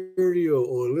security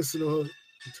or listen to her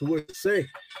to what she say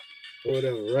or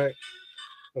whatever, right?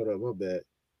 Hold on, my bad.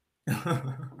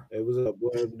 Hey, what's up, boy?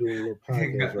 I'm doing a little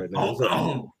podcast right now. What's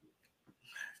up?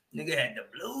 Nigga had the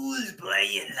blues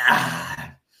playing.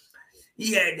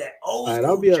 He had that old All right,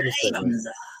 I'll be honest.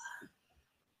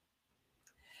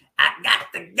 I got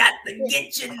to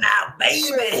get you now,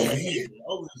 baby.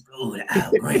 Old school.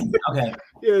 Oh, great. Okay.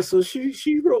 Yeah, so she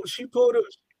pulled up.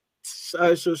 So I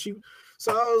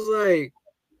was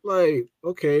like,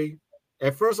 okay.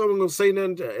 At first, I wasn't gonna say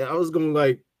nothing. I was gonna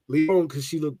like leave on because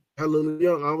she looked a little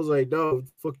young. I was like, dog, what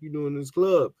the fuck you doing in this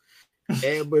club?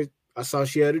 But I saw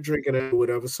she had a drink and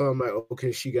whatever. So I'm like,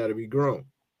 okay, she got to be grown,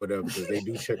 whatever, because they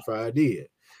do check for ID.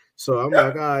 So I'm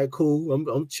like, all right, cool.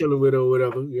 I'm chilling with her or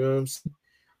whatever. You know what I'm saying?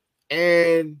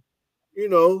 And you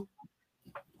know,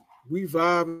 we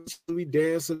vibe, we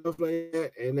dance and stuff like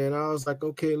that. And then I was like,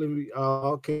 okay,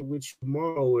 I'll come with you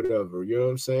tomorrow or whatever. You know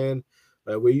what I'm saying?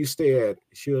 Like, where you stay at?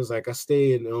 She was like, I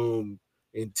stay in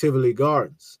Tivoli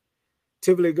Gardens.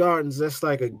 Tivoli Gardens, that's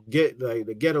like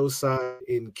the ghetto side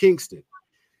in Kingston.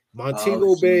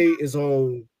 Montego Bay is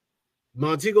on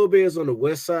the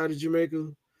west side of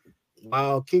Jamaica,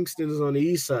 while Kingston is on the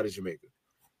east side of Jamaica.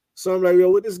 So I'm like, yo,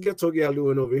 what this ghetto gal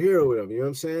doing over here or whatever? You know what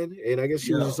I'm saying? And I guess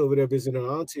she was just over there visiting her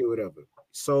auntie or whatever.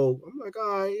 So I'm like,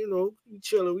 all right, you know, we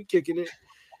chilling, we kicking it.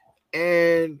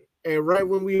 And right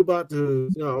when we about to,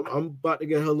 you know, I'm about to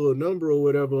get her little number or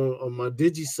whatever on my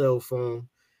Digicel phone.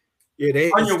 Yeah,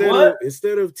 they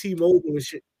instead of T-Mobile and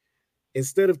shit,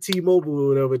 instead of T-Mobile or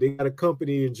whatever, they got a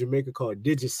company in Jamaica called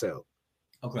Digicel.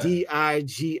 Okay.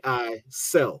 Digi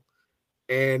Cell.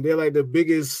 And they're like the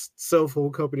biggest cell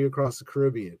phone company across the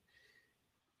Caribbean.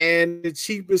 And the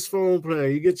cheapest phone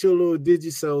plan, you get your little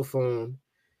Digicel phone,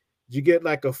 you get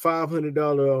like a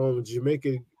 $500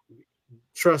 Jamaican.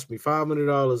 Trust me,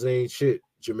 $500 ain't shit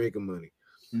Jamaican money.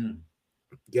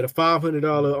 Get a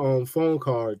 $500 phone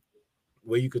card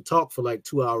where you could talk for like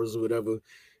 2 hours or whatever,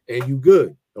 and you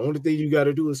good. The only thing you got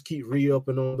to do is keep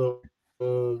re-upping on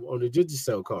the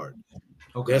Digicel card.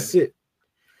 Okay, that's it.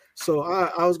 So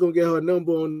I was gonna get her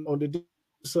number on the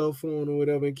cell phone or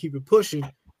whatever and keep it pushing,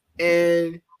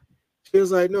 and she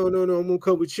was like, no, I'm gonna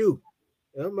come with you.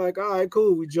 And I'm like, all right,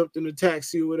 cool. We jumped in the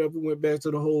taxi or whatever, went back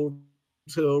to the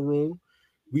hotel room.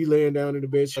 We laying down in the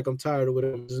bed, check I'm tired or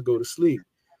whatever, just go to sleep.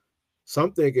 So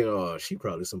I'm thinking, oh, she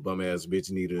probably some bum ass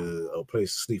bitch need a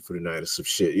place to sleep for the night or some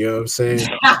shit. You know what I'm saying?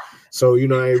 So, you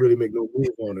know, I ain't really make no move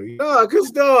on her.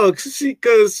 Cause she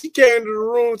came to the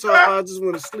room talking about I just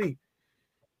want to sleep.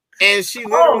 And she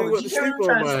literally went to sleep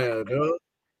on my ass, dog.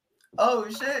 Oh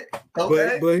shit.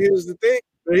 Okay. But here's the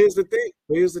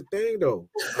thing though.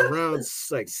 Around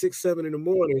like 6, 7 in the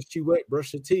morning, she went,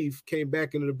 brushed her teeth, came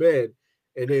back into the bed,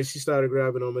 and then she started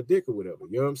grabbing on my dick or whatever.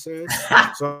 You know what I'm saying?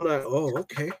 So I'm like, oh,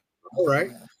 okay. All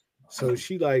right. So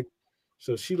she like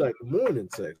the morning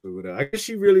sex or whatever. I guess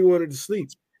she really wanted to sleep.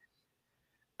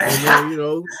 And then, you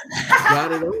know,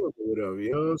 got it on or whatever,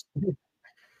 you know what I'm saying?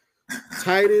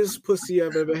 Tightest pussy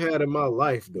I've ever had in my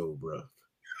life, though, bro.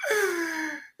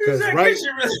 Because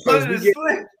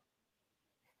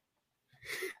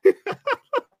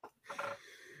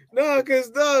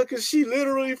because she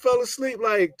literally fell asleep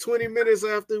like 20 minutes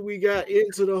after we got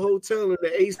into the hotel and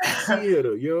the AC hit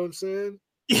her. You know what I'm saying?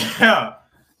 Yeah.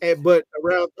 But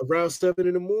around 7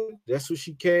 in the morning, that's when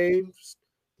she came,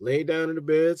 laid down in the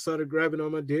bed, started grabbing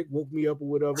on my dick, woke me up or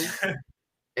whatever.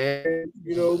 And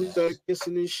you know, we started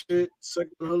kissing and shit,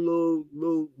 sucking her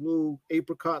little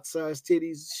apricot-sized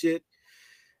titties and shit.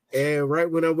 And right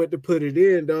when I went to put it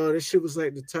in, dog, this shit was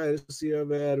like the tightest pussy I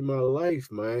ever had in my life,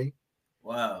 man.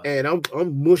 Wow. And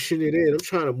I'm mushing it in. I'm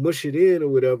trying to mush it in or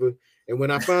whatever. And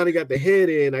when I finally got the head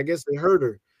in, I guess it hurt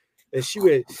her. And she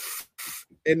went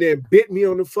and then bit me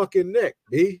on the fucking neck,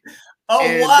 B. Oh,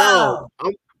 and, wow.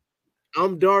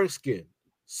 I'm dark skinned,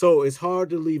 so it's hard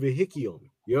to leave a hickey on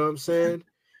me. You know what I'm saying?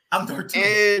 I'm dark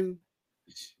too.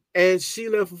 And she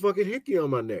left a fucking hickey on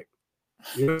my neck.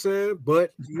 You know what I'm saying?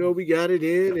 But you know, we got it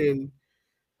in and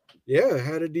yeah,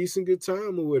 had a decent good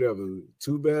time or whatever.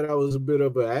 Too bad I was a bit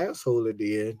of an asshole at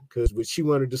the end because she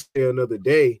wanted to stay another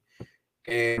day.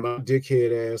 And my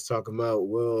dickhead ass talking about,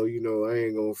 well, you know, I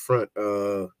ain't gonna front.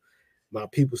 my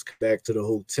people's come back to the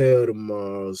hotel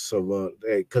tomorrow. So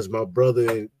because my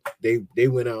brother, they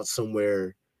went out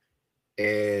somewhere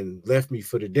and left me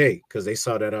for the day because they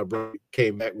saw that I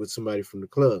came back with somebody from the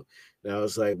club. And I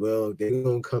was like, well, they're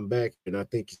gonna come back, and I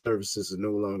think services are no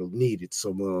longer needed.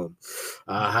 So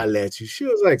I'll holler at you. She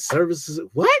was like, services,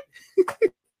 what?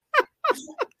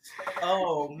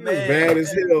 Oh man, bad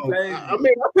as hell. I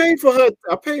mean, I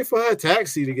paid for her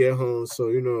taxi to get home. So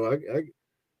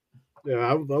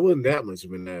I wasn't that much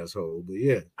of an asshole, but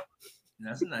yeah.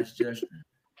 That's a nice gesture.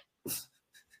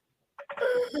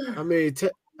 I mean,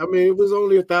 it was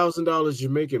only $1,000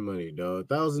 Jamaican money, dog.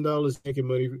 $1,000 Jamaican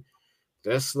money.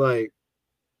 That's like,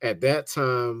 at that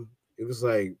time, it was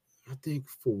like, I think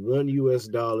for $1 US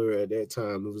at that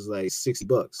time, it was like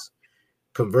 $60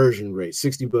 conversion rate,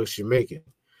 $60 Jamaican.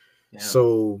 Yeah.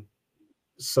 So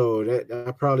that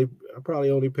I probably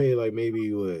only paid like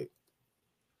maybe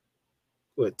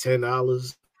what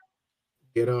 $10,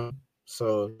 you know.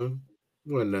 So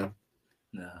wasn't that.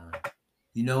 Nah.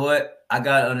 You know what? I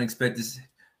got an unexpected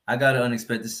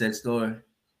sex story.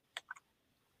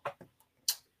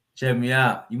 Check me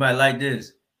out. You might like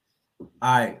this. All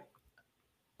right.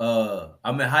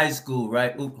 I'm in high school,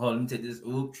 right? Oop, hold on, let me take this.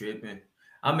 Oop, tripping.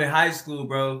 I'm in high school,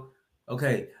 bro.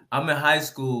 Okay, I'm in high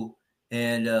school,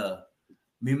 and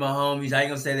me and my homies, I ain't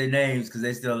gonna say their names because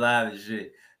they still alive and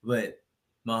shit. But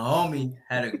my homie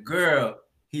had a girl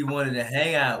he wanted to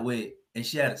hang out with, and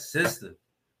she had a sister.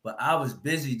 But I was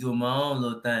busy doing my own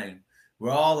little thing. We're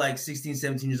all like 16,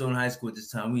 17 years old in high school at this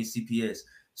time. We in CPS.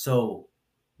 So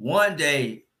one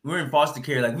day, we're in foster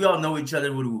care. Like, we all know each other.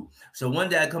 So one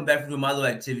day I come back from doing my little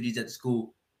activities at the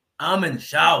school. I'm in the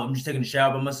shower. I'm just taking a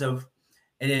shower by myself.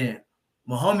 And then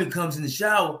my homie comes in the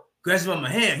shower, grabs me by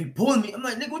my hand. He pulling me. I'm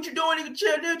like, nigga, what you doing? Nigga,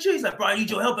 chill. He's like, bro, I need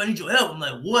your help. I'm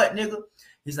like, what, nigga?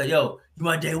 He's like, yo, you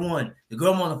my day one. The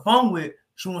girl I'm on the phone with,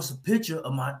 she wants a picture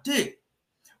of my dick.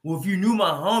 Well, if you knew my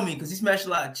homie, because he smashed a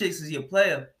lot of chicks because he's a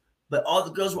player, but all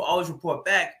the girls will always report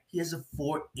back, he has a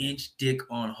 4-inch dick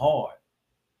on hard.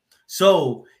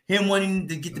 So him wanting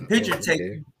to get the picture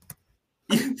taken,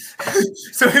 it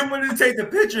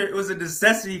was a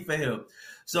necessity for him.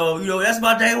 So, that's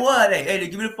my day one. Hey,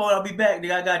 give me the phone. I'll be back.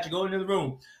 Nigga, I got you. Go into the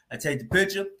room. I take the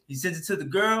picture. He sends it to the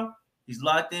girl. He's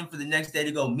locked in for the next day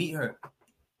to go meet her.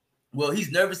 Well, he's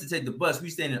nervous to take the bus. We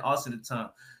staying in Austin at the time,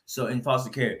 so in foster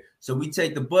care. So we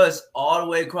take the bus all the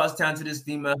way across town to this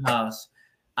female house.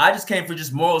 I just came for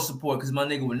just moral support because my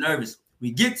nigga was nervous.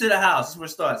 We get to the house. This is where it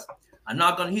starts. I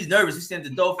knock on. He's nervous. We stand at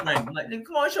the door frame. I'm like, nigga,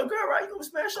 come on, it's your girl, right? You gonna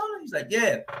smash on her? He's like,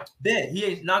 yeah. Bet. He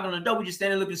ain't knocking on the door. We just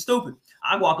standing looking stupid.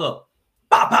 I walk up.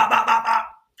 Bop, bop, bop, bop, bop.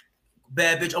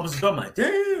 Bad bitch opens the door. I'm like,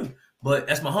 damn. But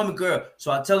that's my homie girl.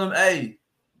 So I tell him, hey,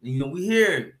 we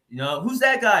here. Who's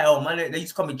that guy? Oh, my name. They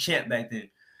used to call me Champ back then.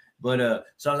 But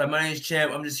so I was like, my name's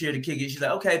Champ. I'm just here to kick it. She's like,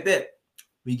 okay, bet.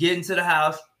 We get into the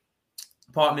house,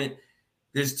 apartment.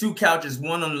 There's 2 couches,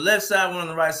 one on the left side, one on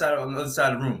the right side, on the other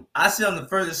side of the room. I sit on the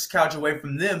furthest couch away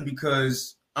from them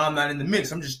because I'm not in the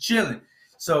mix. I'm just chilling.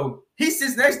 So he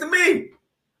sits next to me.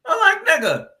 I'm like,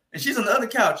 nigga. And she's on the other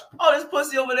couch. Oh, this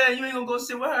pussy over there. You ain't gonna go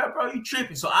sit with her, bro. You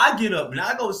tripping. So I get up and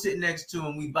I go sit next to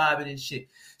him. We vibing and shit.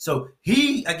 So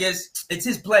I guess it's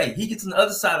his play. He gets on the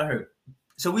other side of her.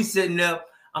 So we sitting there.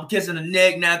 I'm kissing her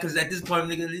neck now because at this point,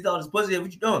 nigga, he's all this pussy.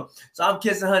 What you doing? So I'm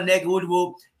kissing her neck.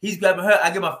 Whoop. He's grabbing her. I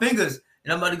get my fingers.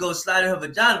 And I'm about to go slide in her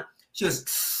vagina. She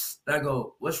goes, and I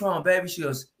go, what's wrong, baby? She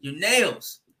goes, your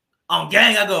nails. On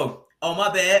gang, I go, oh,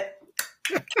 my bad.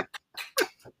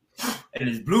 And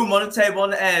there's bloom on the table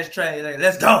on the ashtray. Like,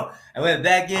 let's go. I went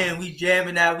back in. We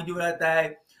jamming out. We doing our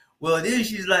thing. Well, then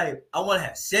she's like, I want to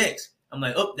have sex. I'm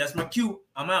like, oh, that's my cue.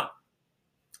 I'm out.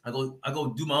 I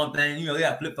go do my own thing. They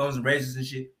got flip phones and razors and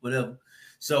shit, whatever.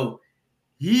 So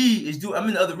I'm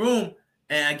in the other room,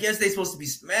 and I guess they supposed to be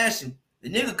smashing. The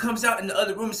nigga comes out in the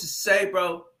other room and says, say,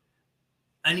 bro,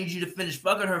 I need you to finish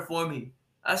fucking her for me.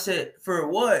 I said, for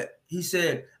what? He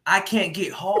said, I can't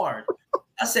get hard.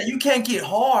 I said, you can't get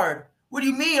hard? What do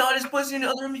you mean? All this pussy in the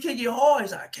other room, you can't get hard?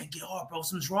 He's like, I can't get hard, bro.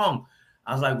 Something's wrong.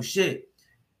 I was like, well, shit,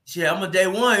 I'm a day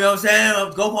one. You know what I'm saying?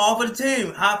 I'll go all for the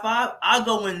team. High five. I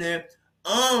go in there.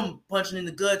 Punching in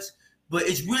the guts. But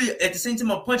it's really, at the same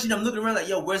time I'm punching, I'm looking around like,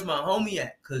 yo, where's my homie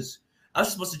at? Because I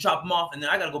was supposed to drop him off, and then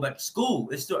I got to go back to school.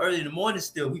 It's still early in the morning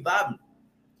still. We vibing.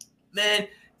 Man,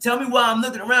 tell me why I'm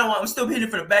looking around while I'm still hitting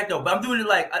it from the back, though. But I'm doing it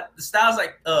like, the style's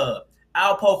like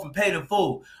Alpo from Paid in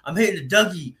Full. I'm hitting the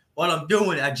Dougie while I'm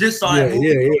doing it. I just saw it.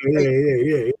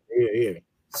 Yeah.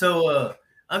 So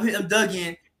I'm hitting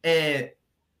Dougie, and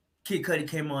Kid Cudi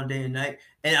came on day and night.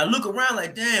 And I look around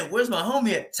like, damn, where's my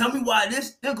homie at? Tell me why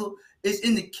this nigga is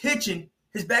in the kitchen.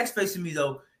 His back's facing me,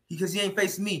 though, because he ain't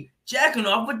facing me. jacking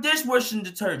off with dishwashing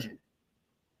detergent.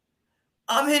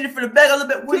 I'm hitting it from the back. I look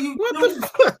back. What are you doing?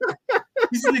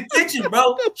 He's in the kitchen,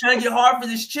 bro, trying to get hard for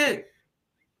this chick.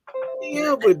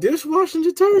 Yeah, but dishwashing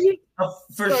detergent?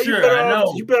 For sure, I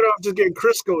know. You better off just getting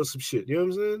Crisco or some shit. You know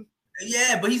what I'm saying?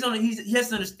 Yeah, but he has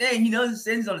to understand. He knows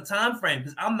he's on a time frame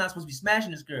because I'm not supposed to be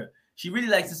smashing this girl. She really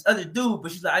likes this other dude,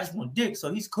 but she's like, I just want dick,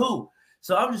 so he's cool.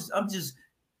 So I'm just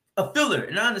a filler,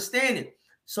 and I understand it.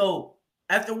 So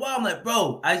after a while, I'm like,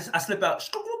 bro, I slip out.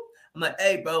 I'm like,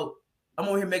 hey, bro, I'm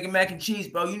over here making mac and cheese,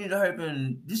 bro. You need to hurry up,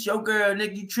 and this your girl,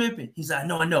 nigga, you tripping. He's like,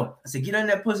 no, I know. I said, get on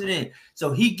that pussy then.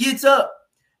 So he gets up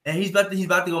and he's about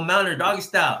to go mount her doggy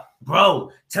style.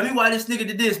 Bro, tell me why this nigga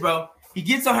did this, bro. He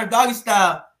gets on her doggy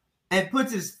style and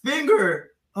puts his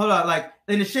finger, hold on, like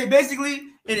in the shape, basically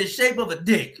in the shape of a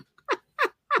dick.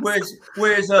 Where's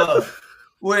Dick's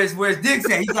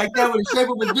at? He's like that with the shape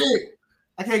of a dick.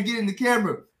 I can't get in the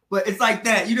camera, but it's like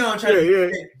that. You know what I'm trying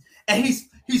to say? And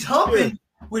he's humping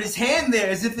with his hand there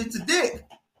as if it's a dick.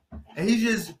 And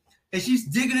she's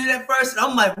digging it at first. And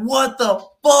I'm like, what the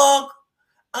fuck?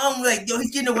 I'm like, yo,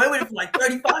 he's getting away with it for like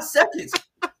 35 seconds.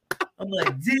 I'm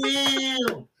like,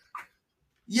 damn.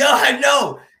 Yo, I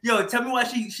know. Yo, tell me why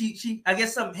she I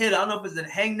guess something hit her. I don't know if it's a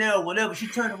hangnail or whatever. She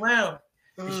turned around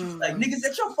and she was like, nigga, is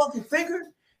that your fucking finger?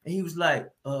 And he was like,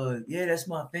 yeah, that's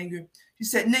my finger. She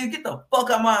said, nigga, get the fuck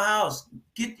out of my house.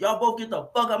 Y'all both get the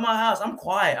fuck out of my house. I'm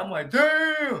quiet. I'm like,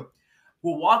 damn.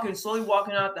 We're slowly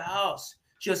walking out the house.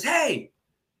 She goes, hey.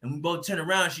 And we both turn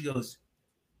around. She goes,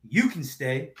 you can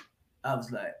stay. I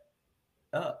was like,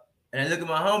 oh. And I look at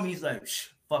my homie. He's like,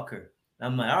 fuck her.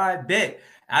 And I'm like, all right, bet.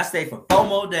 I stayed for 4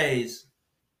 more days.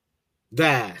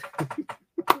 Die.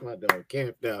 My dog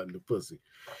camped out in the pussy.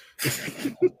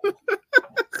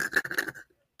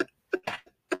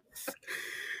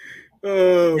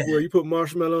 Oh, boy, you put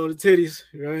marshmallow on the titties.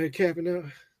 You're out here camping out.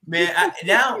 Man,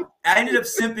 I ended up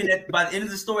sipping. By the end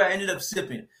of the story, I ended up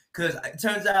sipping. Because it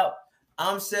turns out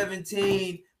I'm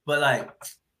 17, but like,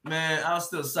 man, I was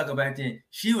still a sucker back then.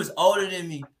 She was older than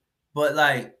me, but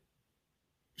like,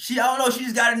 I don't know, she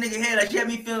just got a nigga head. Like, she had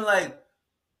me feeling like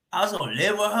I was gonna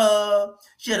live with her.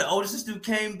 She had an older sister who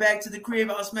came back to the crib.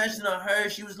 I was smashing on her.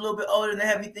 She was a little bit older, and they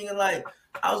had me thinking like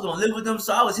I was gonna live with them.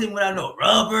 So I was hitting without no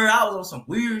rubber. I was on some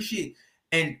weird shit.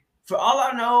 And for all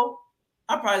I know,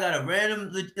 I probably got a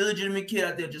random illegitimate kid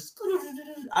out there. Just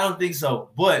I don't think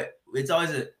so, but it's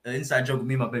always an inside joke with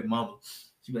me and my baby mama.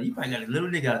 She's like, you probably got a little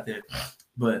nigga out there.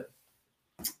 But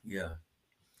yeah,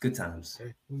 good times.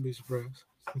 Okay, wouldn't be surprised.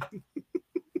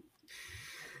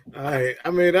 All right.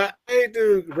 I mean, I hate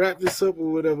to wrap this up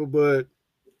or whatever, but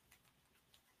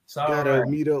gotta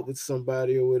meet up with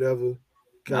somebody or whatever.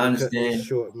 I understand.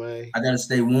 Short, man. I gotta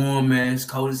stay warm, man. It's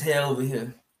cold as hell over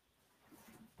here.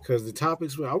 Because the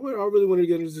topics, I really want to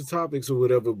get into the topics or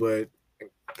whatever, but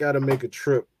gotta make a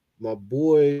trip. My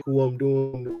boy, who I'm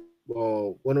doing,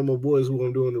 one of my boys who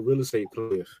I'm doing the real estate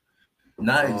play with.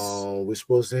 Nice. We're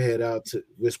supposed to head out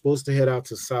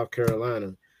to South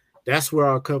Carolina. That's where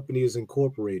our company is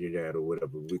incorporated at, or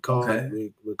whatever. We're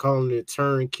calling it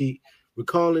turnkey. We're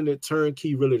calling it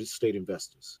turnkey real estate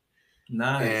investors.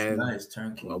 Nice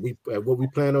turnkey. We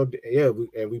plan on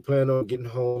getting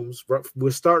homes.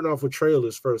 We're starting off with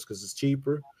trailers first because it's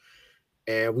cheaper,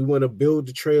 and we want to build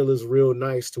the trailers real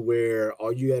nice to where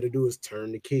all you got to do is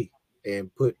turn the key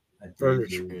and put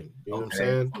furniture in. You know what I'm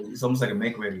saying? It's almost like a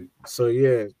make ready. So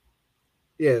yeah.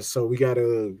 So we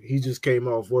gotta. He just came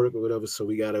off work or whatever, so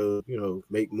we gotta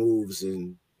make moves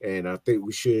and I think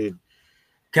we should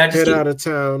head out of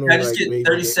town. Can I just get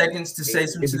 30 seconds to say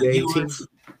something to the viewers?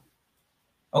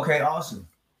 Okay, awesome.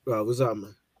 What's up,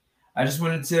 man? I just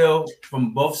want to tell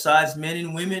from both sides, men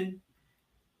and women,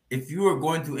 if you are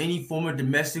going through any form of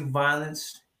domestic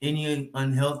violence, any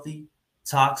unhealthy,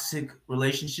 toxic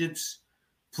relationships,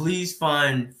 please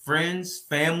find friends,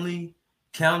 family,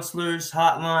 counselors,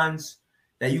 hotlines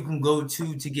that you can go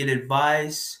to get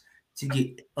advice, to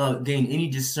gain any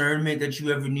discernment that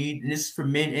you ever need. And this is for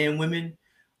men and women.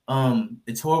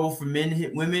 It's horrible for men to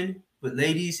hit women, but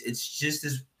ladies, it's just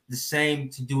the same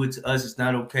to do it to us. It's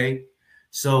not okay.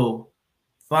 So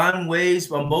find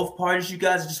ways on both parties, you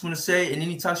guys. I just want to say, in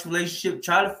any toxic relationship,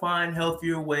 try to find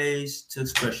healthier ways to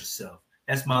express yourself.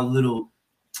 That's my little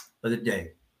of the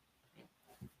day.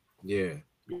 Yeah.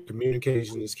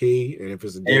 Communication is key, and if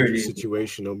it's a dangerous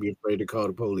situation, don't be afraid to call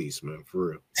the police, man. For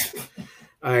real.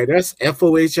 All right, that's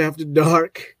FOH After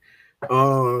Dark.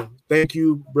 Thank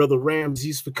you, Brother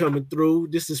Ramses, for coming through.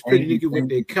 This is Pretty Nigga What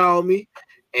They Call Me,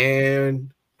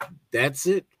 and that's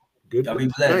it. Good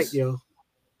night, yo.